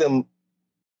time they hit him,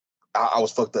 I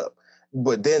was fucked up.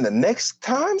 But then the next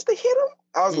times they hit him,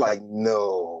 I was like,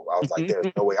 no. I was like, there's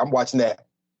no way. I'm watching that.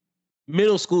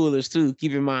 Middle schoolers too,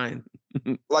 keep in mind.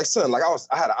 Like, son, like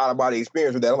I had an out-of-body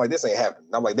experience with that. I'm like, this ain't happening.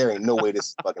 I'm like, there ain't no way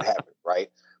this fucking happened, right?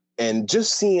 And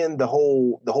just seeing the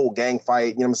whole gang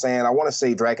fight, you know what I'm saying? I want to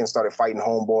say Draken started fighting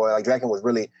Homeboy. Like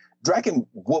Draken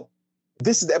whooped.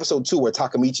 This is the episode 2 where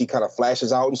Takemichi kind of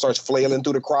flashes out and starts flailing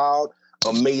through the crowd.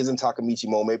 Amazing Takemichi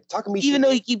moment. Takemichi, even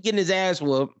though he keep getting his ass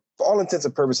whooped. For all intents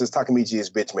and purposes, Takemichi is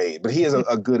bitch made, but he is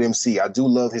a good MC. I do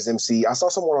love his MC. I saw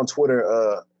someone on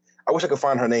Twitter. I wish I could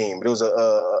find her name, but it was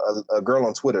a girl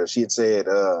on Twitter. She had said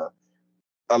a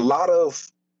lot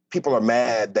of people are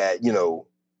mad that, you know,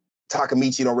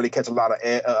 Takemichi don't really catch a lot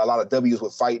of W's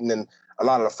with fighting, and a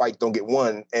lot of the fights don't get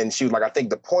won. And she was like, I think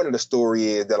the point of the story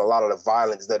is that a lot of the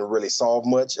violence doesn't really solve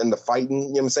much in the fighting. You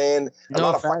know what I'm saying? A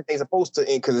lot of fighting ain't supposed to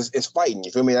end because it's fighting.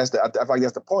 You feel me? I feel like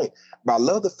that's the point. But I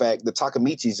love the fact that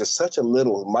Takemichi is just such a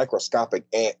little microscopic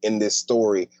ant in this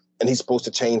story, and he's supposed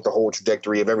to change the whole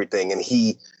trajectory of everything. And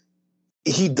he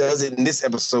does it in this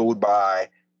episode by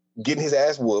getting his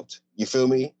ass whooped, you feel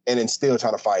me? And then still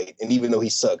trying to fight. And even though he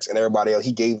sucks and everybody else,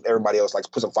 he gave everybody else like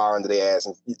put some fire under their ass.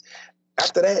 And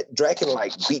after that, Draken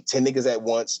like beat 10 niggas at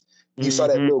once. You saw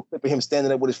that little clip of him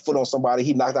standing up with his foot on somebody.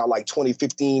 He knocked out like 20,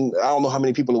 15. I don't know how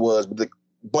many people it was, but the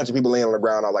bunch of people laying on the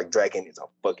ground. I was like, Draken is a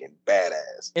fucking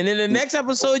badass. And in the next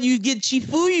episode, you get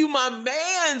Chifuyu, my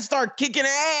man, start kicking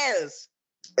ass.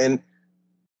 And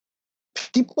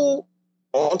people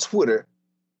on Twitter,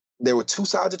 there were 2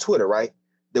 sides of Twitter, right?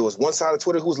 There was one side of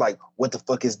Twitter who's like, what the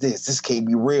fuck is this? This can't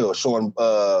be real. Showing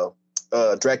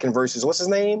Draken versus, what's his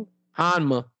name?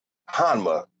 Hanma. I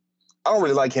don't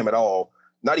really like him at all.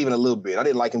 Not even a little bit. I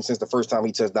didn't like him since the first time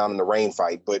he touched down in the rain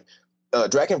fight. But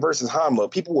Draken versus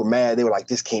Hanma, people were mad. They were like,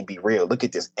 this can't be real. Look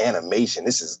at this animation.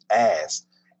 This is ass.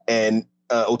 And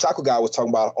Otaku Guy was talking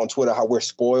about on Twitter how we're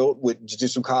spoiled with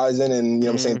Jujutsu Kaisen and, you know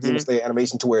what I'm saying, Demon Slayer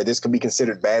animation to where this could be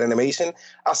considered bad animation.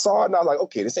 I saw it and I was like,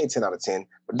 okay, this ain't 10 out of 10.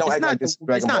 But don't act like this is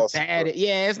Dragon Ball Super.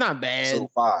 Yeah, it's not bad. Episode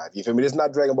 5. You feel me? This is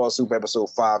not Dragon Ball Super episode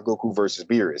 5, Goku versus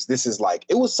Beerus. This is like,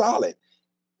 it was solid.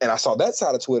 And I saw that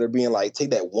side of Twitter being like,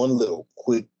 take that one little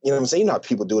quick, you know what I'm saying? You know how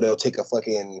people do, they'll take a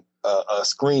fucking a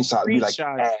screenshot and be like,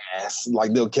 ass.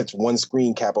 Like they'll catch one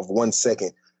screen cap of 1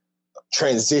 second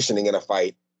transitioning in a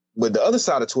fight. But the other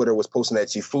side of Twitter was posting that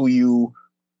Chifuyu,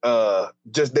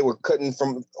 just they were cutting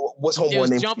from what's homeboy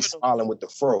name smiling with the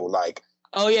fro. Like,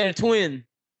 oh yeah, the twin.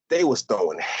 They was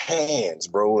throwing hands,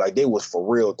 bro. Like they was for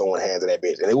real throwing hands at that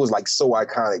bitch. And it was like so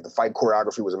iconic. The fight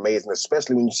choreography was amazing,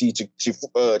 especially when you see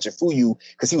Chifuyu,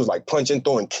 because he was like punching,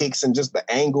 throwing kicks, and just the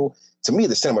angle. To me,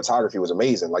 the cinematography was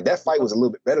amazing. Like that fight was a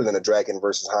little bit better than the Draken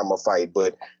versus Hanma fight.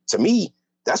 But to me,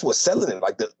 that's what's selling it.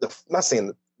 Like the not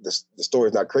saying the story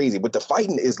is not crazy, but the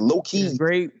fighting is low key. It's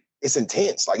great. It's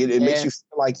intense. Like it makes you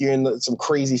feel like you're in some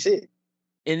crazy shit.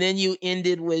 And then you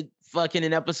ended with fucking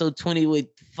in episode 20 with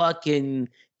fucking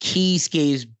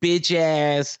Kisuke's bitch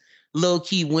ass low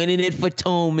key winning it for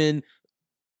Toman,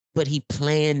 but he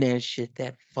planned that shit.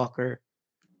 That fucker.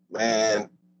 Man,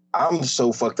 I'm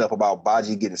so fucked up about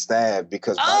Baji getting stabbed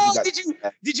because.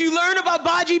 Did you learn about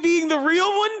Baji being the real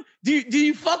one? Do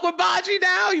you fuck with Baji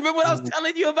now? You remember what I was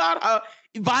telling you about?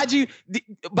 Baji,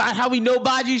 about how we know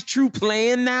Baji's true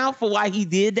plan now for why he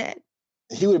did that?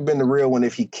 He would have been the real one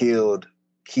if he killed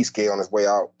Kisuke on his way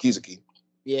out. Kisuke.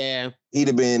 Yeah. He'd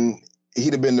have been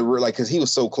the real, like, because he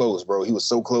was so close, bro. He was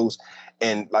so close.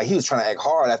 And, like, he was trying to act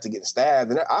hard after getting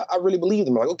stabbed. And I really believed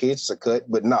him. Like, okay, it's just a cut.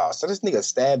 But nah, so this nigga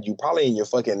stabbed you probably in your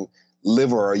fucking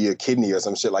liver or your kidney or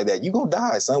some shit like that. You gonna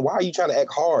die, son. Why are you trying to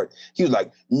act hard? He was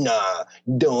like, nah,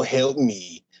 don't help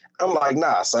me. I'm like,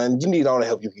 nah, son, you need all the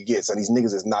help you can get, son. These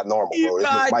niggas is not normal, bro.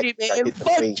 Baji, man.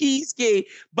 Fuck Kisuke.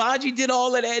 Baji did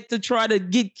all of that to try to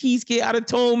get Kisuke out of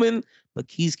Toman, but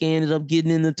Kisuke ended up getting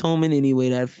in the Toman anyway,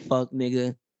 that fuck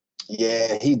nigga.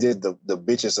 Yeah, he did the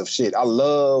bitches of shit. I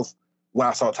love when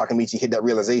I saw Takemichi hit that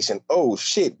realization, oh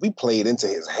shit, we played into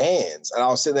his hands. And I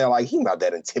was sitting there like, he's not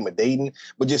that intimidating,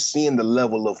 but just seeing the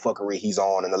level of fuckery he's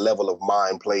on and the level of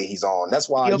mind play he's on. That's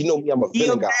why, you know me, I'm a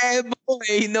villain guy. Bad boy.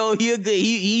 You know,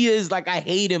 he is like, I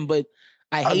hate him, but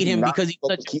I hate him because he's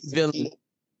such a villain.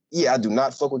 Yeah, I do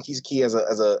not fuck with Kisuke as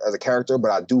a character, but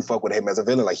I do fuck with him as a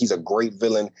villain. Like, he's a great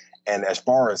villain. And as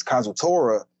far as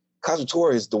Kazutora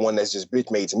is the one that's just bitch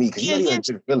made to me because he's not even a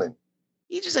good villain.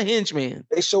 He's just a henchman.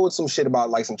 They showed some shit about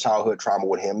like some childhood trauma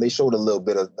with him. They showed a little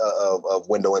bit of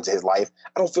window into his life.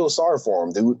 I don't feel sorry for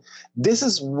him, dude. This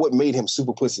is what made him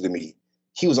super pussy to me.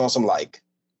 He was on some like,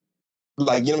 you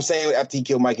know what I'm saying? After he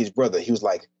killed Mikey's brother, he was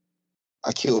like,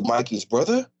 I killed Mikey's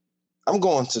brother? I'm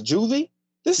going to juvie?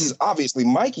 This is obviously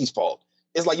Mikey's fault.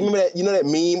 It's like, you remember that, that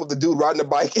meme of the dude riding the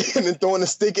bike and then throwing the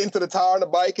stick into the tire on the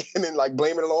bike and then like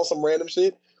blaming it on some random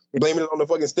shit? Blaming it on the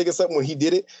fucking stick or something when he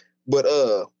did it. But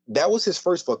that was his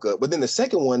first fuck up. But then the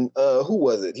second one, who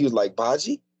was it? He was like,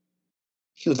 Baji?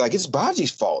 He was like, it's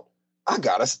Baji's fault. I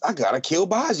gotta kill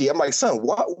Baji. I'm like, son,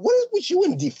 what is with you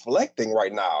in deflecting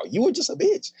right now? You were just a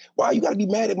bitch. Why you gotta be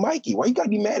mad at Mikey? Why you gotta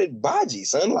be mad at Baji,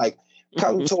 son? Like,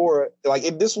 Kazutora, like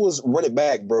if this was Run It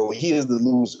Back, bro, he is the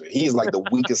loser. He's like the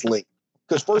weakest link.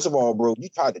 Because first of all, bro, you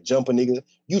tried to jump a nigga.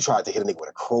 You tried to hit a nigga with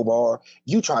a crowbar.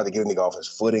 You tried to get a nigga off his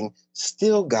footing.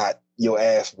 Still got your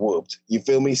ass whooped. You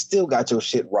feel me? Still got your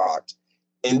shit rocked.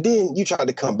 And then you tried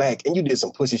to come back and you did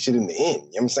some pussy shit in the end. You know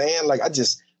what I'm saying? Like,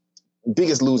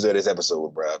 biggest loser of this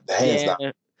episode, bro. The hands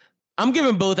down. I'm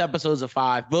giving both episodes a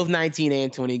 5. Both 19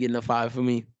 and 20 getting a 5 for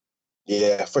me.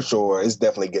 Yeah, for sure. It's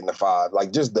definitely getting a 5.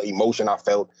 Like, just the emotion I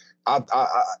felt.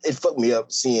 It fucked me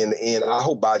up seeing the end. I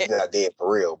hope Baji's not dead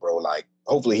for real, bro. Like,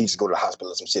 hopefully he just go to the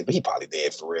hospital or some shit, but he probably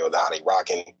dead for real. How they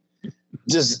rocking.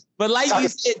 But like you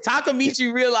said,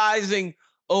 Takamichi realizing,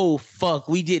 oh, fuck,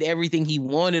 we did everything he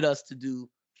wanted us to do.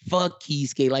 Fuck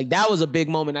Kisuke. Like, that was a big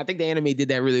moment. I think the anime did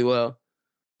that really well.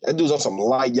 That dude's on some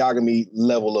light Yagami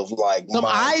level of like some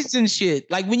eyes and shit.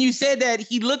 Like when you said that,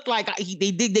 he looked like they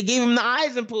gave him the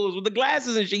eyes and pose with the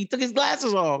glasses and shit. He took his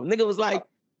glasses off. Nigga was like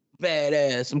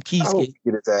badass. Some Kisuke. I hope he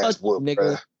get his ass whooped,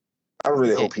 nigga. I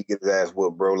really hope he gets his ass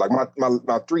whooped, bro. Like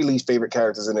my 3 least favorite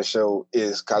characters in the show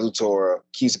is Kazutora,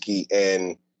 Kisuke,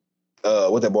 and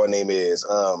what that boy name is,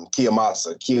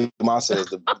 Kiyomasa. Kiyomasa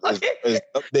is up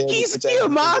there.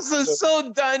 Kiyomasa is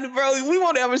so done, bro. We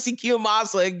won't ever see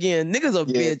Kiyomasa again. Nigga's a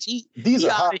bitch. These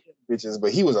are hot bitches,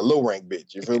 but he was a low rank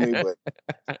bitch. You feel me? But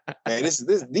man,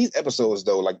 these episodes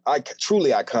though, like truly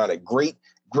iconic. Great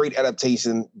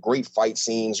adaptation, great fight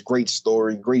scenes, great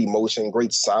story, great emotion,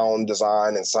 great sound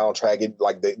design and soundtrack. It,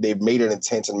 like they've made it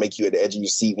intense and make you at the edge of your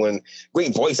seat. When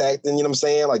great voice acting, you know what I'm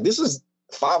saying? Like this is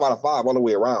 5 out of 5 all the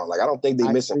way around. Like I don't think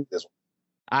they missing this one.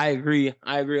 I agree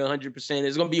 100%.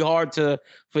 It's gonna be hard for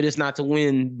this not to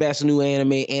win Best New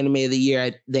Anime of the Year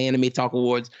at the Anime Talk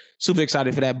Awards. Super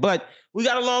excited for that. But we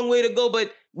got a long way to go.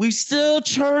 But we still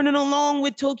churning along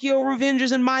with Tokyo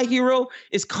Revengers and My Hero.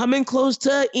 It's coming close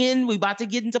to end. We about to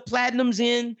get into Platinum's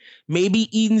end. Maybe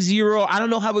Eden Zero. I don't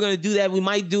know how we're gonna do that. We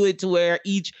might do it to where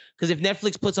because if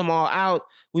Netflix puts them all out,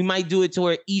 we might do it to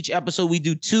where each episode we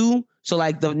do 2. So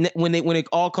like when it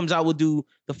all comes out, we'll do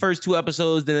the first 2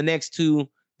 episodes, then the next 2.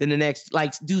 Then the next,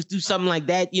 like, do something like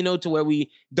that, to where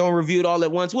we don't review it all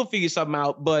at once. We'll figure something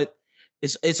out, but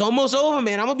it's almost over,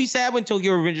 man. I'm gonna be sad when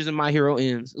Tokyo Revengers and My Hero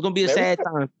ends. It's gonna be a sad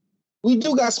time. We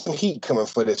do got some heat coming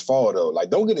for this fall, though.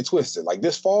 Like, don't get it twisted. Like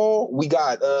this fall, we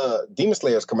got Demon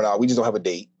Slayer's coming out. We just don't have a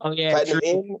date. Oh yeah,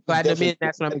 Platinum End.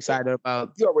 That's what I'm excited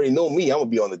about. You already know me. I'm gonna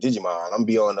be on the Digimon. I'm gonna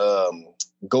be on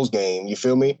Ghost Game. You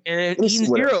feel me? And Eden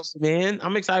Zero, man.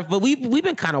 I'm excited, but we've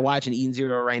been kind of watching Eden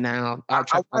Zero right now. I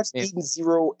watched Eden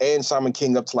Zero and Shaman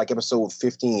King up to like episode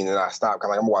 15, and I stopped.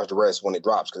 Kind of like I'm gonna watch the rest when it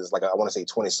drops because it's like I want to say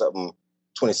 27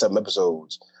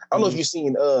 episodes. I don't know if you've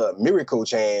seen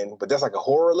Miriko-chan, but that's like a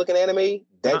horror looking anime.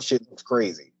 That shit looks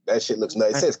crazy. That shit looks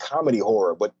nuts. It says comedy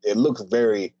horror, but it looks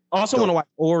very. I also want to watch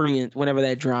Orient whenever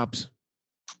that drops.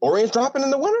 Orient dropping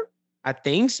in the winter? I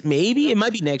think maybe it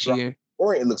might be next year.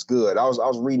 Orient looks good. I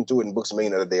was reading through it in Books a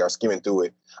Million the other day. I was skimming through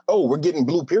it. Oh, we're getting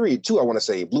Blue Period too. I want to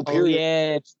say Blue Period.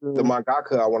 Yeah, the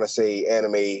mangaka. I want to say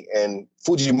anime, and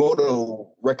Fujimoto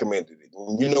recommended it.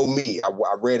 You know me.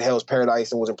 I read Hell's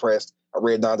Paradise and was impressed. I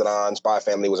read Don Don Spy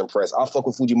Family, was impressed. I fuck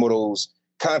with Fujimoto's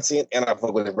content and I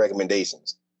fuck with his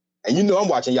recommendations. And I'm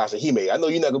watching Yashahime. I know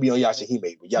you're not gonna be on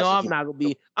Yashahime, but no, I'm not gonna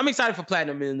be. I'm excited for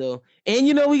Platinum End though. And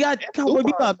we got Cowboy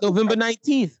Bebop November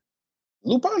 19th.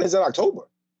 Lupin is in October.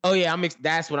 Oh yeah,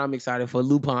 that's what I'm excited for,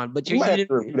 Lupin. But you might have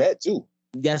to review that too.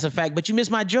 That's a fact. But you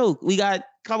missed my joke. We got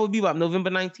Cowboy Bebop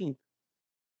November 19th.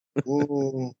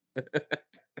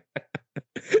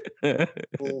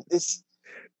 It's.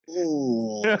 Hey,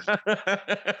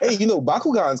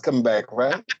 Bakugan's coming back,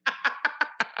 right?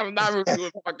 I'm not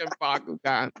reviewing fucking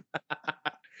Bakugan.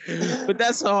 But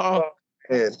that's all.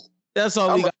 That's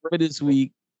all we got for this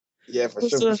week. Yeah, for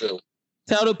sure.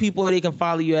 Tell the people they can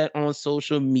follow you on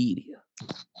social media.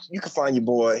 you can find your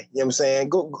boy. You know what I'm saying?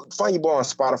 Go find your boy on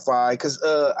Spotify because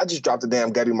I just dropped the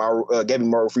damn Gabby Morrow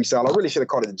freestyle. I really should have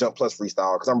called it the Jump Plus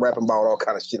freestyle because I'm rapping about all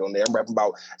kind of shit on there. I'm rapping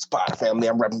about Spider Family.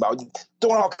 I'm rapping about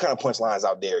throwing all kind of punchlines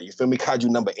out there. You feel me? Kaiju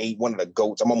number 8, one of the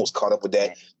GOATs. I'm almost caught up with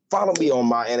that. Follow me on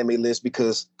my anime list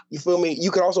because you feel me?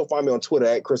 You can also find me on Twitter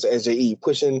at ChrisSJE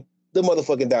pushing the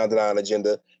motherfucking Down to Nine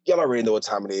agenda. Y'all already know what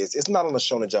time it is. It's not on the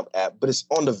Shonen Jump app, but it's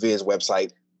on the Viz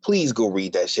website. Please go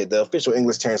read that shit. The official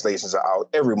English translations are out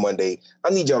every Monday. I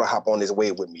need y'all to hop on this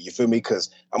wave with me. You feel me? Because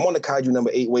I'm on the Kaiju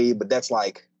number 8 wave, but that's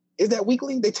like, is that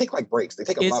weekly? They take like breaks. They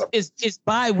take a lot of breaks. It's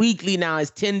bi-weekly now. It's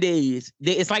 10 days.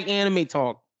 It's like Anime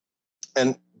Talk.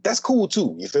 And that's cool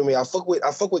too. You feel me? I fuck with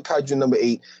Kaiju number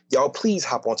 8. Y'all please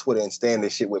hop on Twitter and stand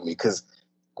this shit with me because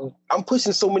I'm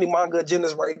pushing so many manga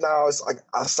agendas right now. It's like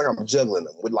I'm juggling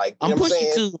them with like. I'm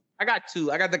pushing two. I got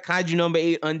two. I got the Kaiju number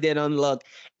 8, Undead Unluck,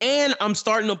 and I'm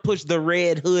starting to push the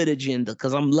Red Hood agenda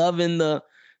because I'm loving the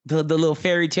little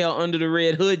fairy tale under the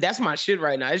red hood. That's my shit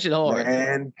right now. That shit hard.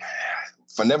 Man,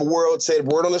 for Neverworld said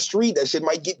word on the street that shit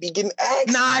might be getting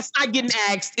axed. Nah, it's not getting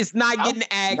axed. It's not getting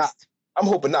axed. I'm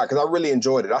hoping not because I really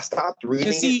enjoyed it. I stopped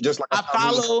reading it just like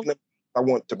I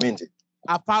want to binge it.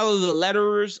 I follow the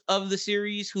letterers of the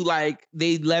series who like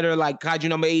they letter like Kaiju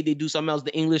number 8. They do something else.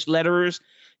 The English letterers.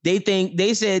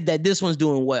 They said that this one's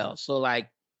doing well. So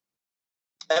like,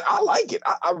 and I like it.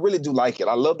 I really do like it.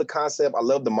 I love the concept. I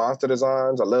love the monster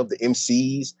designs. I love the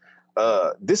MCs.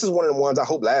 This is one of the ones I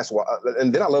hope lasts a while.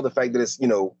 And then I love the fact that it's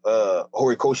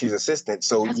Horikoshi's assistant.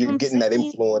 So that's you're getting that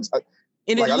influence.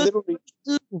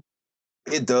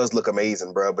 It does look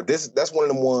amazing, bro. But that's one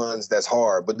of the ones that's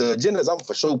hard. But the agendas I'm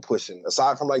for sure pushing,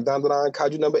 aside from like Down the Line,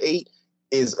 Kaiju number 8,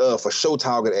 is for sure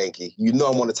Tauga Anki. You know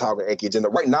I'm on the Tauga Anki agenda.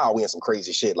 Right now we in some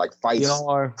crazy shit. Like fights,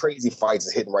 crazy fights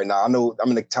is hitting right now. I know I'm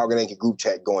in the Tauga Anki group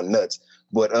chat going nuts.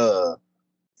 But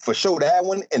for sure that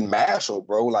one and Mashal,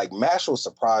 bro. Like Mashal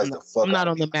surprised the fuck. I'm not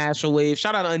on the Mashal wave.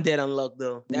 Shout out to Undead Unluck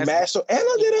though. Mashal and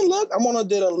Undead Unluck. I'm on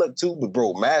Undead Unluck too. But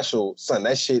bro, Mashal, son,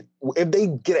 that shit. If they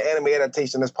get an anime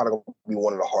adaptation, that's probably gonna be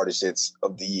one of the hardest shits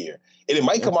of the year. And it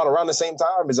might come out around the same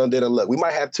time as Undead Unluck. We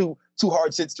might have two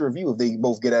hard shits to review if they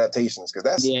both get adaptations. Because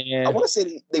that's I want to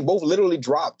say they both literally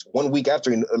dropped 1 week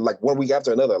after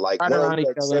another. Like one of them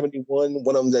at 71,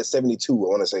 one of them at 72. I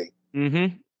want to say.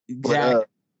 Mm-hmm. Exactly. But,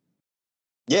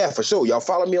 yeah, for sure. Y'all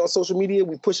follow me on social media.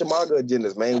 We pushing manga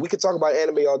agendas, man. We could talk about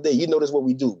anime all day. You know this what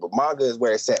we do, but manga is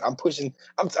where it's at. I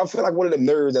feel like one of them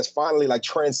nerds that's finally like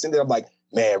transcended. I'm like,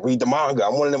 man, read the manga.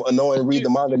 I'm one of them annoying read the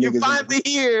manga niggas. You're finally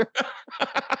here.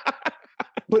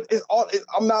 But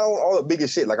I'm not on all the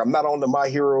biggest shit. Like I'm not on the My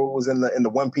Heroes and the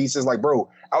One Pieces. Like, bro,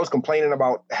 I was complaining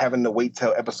about having to wait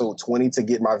till episode 20 to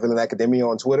get My Villain Academia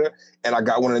on Twitter, and I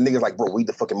got one of the niggas like, bro, read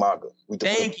the fucking manga.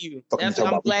 Thank you.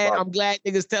 I'm glad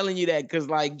niggas telling you that because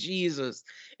like Jesus.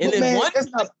 And but then man,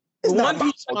 the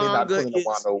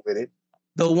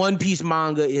One Piece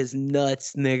manga is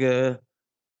nuts, nigga.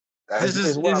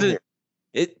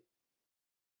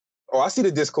 Oh, I see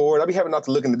the Discord. I be having not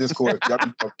to look in the Discord. Y'all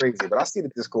be going crazy, but I see the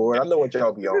Discord. I know what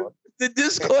y'all be on. The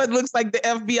Discord looks like the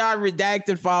FBI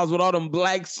redacted files with all them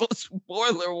black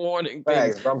spoiler warning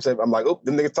things. I'm like, oh,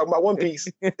 them niggas talking about One Piece.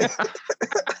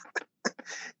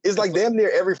 It's like damn near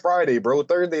every Friday, bro.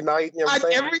 Thursday night. You know what I'm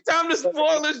saying? Every time the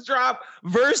spoilers drop,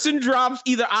 Verson drops.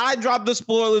 Either I drop the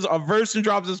spoilers or Verson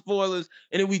drops the spoilers,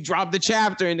 and then we drop the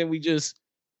chapter, and then we just.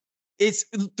 It's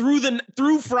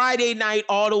through Friday night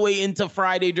all the way into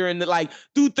Friday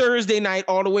through Thursday night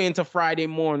all the way into Friday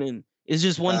morning. It's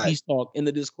just One Piece talk in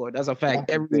the Discord. That's a fact.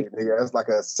 It's like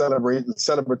a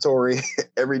celebratory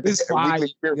every day.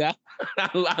 Yeah.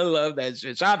 I love that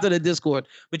shit. Shout out to the Discord.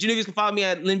 But you niggas can follow me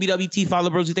at LinBWT.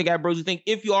 Follow Bros Who Think at Bros Who Think.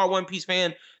 If you are a One Piece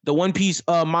fan, the One Piece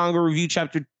manga review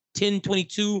chapter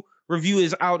 1022 review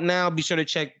is out now. Be sure to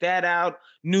check that out.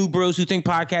 New Bros Who Think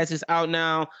podcast is out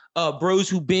now. Bros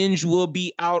Who Binge will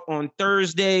be out on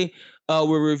Thursday.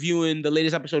 We're reviewing the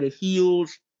latest episode of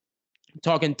Heels.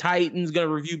 Talking Titans, gonna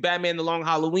review Batman The Long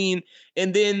Halloween.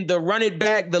 And then the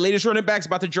latest Run It Back's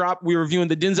about to drop. We're reviewing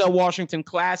the Denzel Washington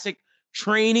classic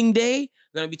Training Day.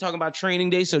 Gonna be talking about Training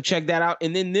Day, so check that out.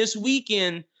 And then this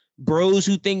weekend, Bros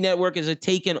Who Think Network is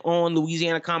taking on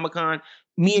Louisiana Comic-Con.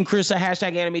 Me and Chris at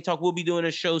 #Anime Talk will be doing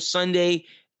a show Sunday,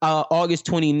 August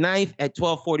 29th at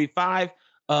 12:45.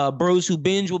 Bros Who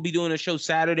Binge will be doing a show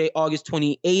Saturday, August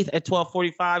 28th at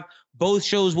 12:45. Both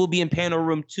shows will be in Panel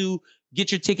Room 2. Get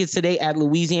your tickets today at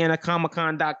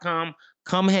LouisianaComicCon.com.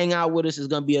 Come hang out with us. It's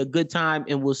going to be a good time,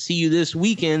 and we'll see you this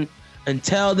weekend.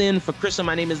 Until then, for Chris,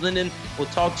 my name is Lyndon. We'll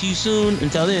talk to you soon.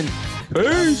 Until then,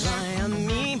 peace.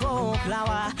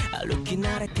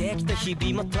 てきた日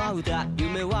々も問うた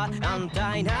夢は安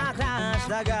泰な話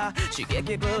だが刺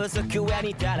激不足上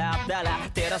にダラダラ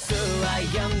照らすは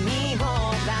闇も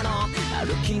だの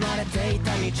歩き慣れてい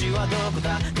た道はどこ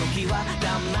だ時は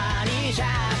たまにじゃっ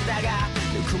たが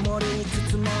ぬくもりに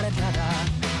包まれた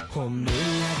らほんの上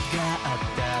がっ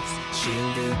たしる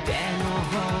べの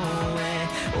方へ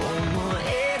思い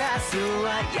出すは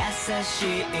優し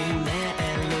いメ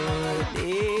ロデ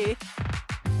ィー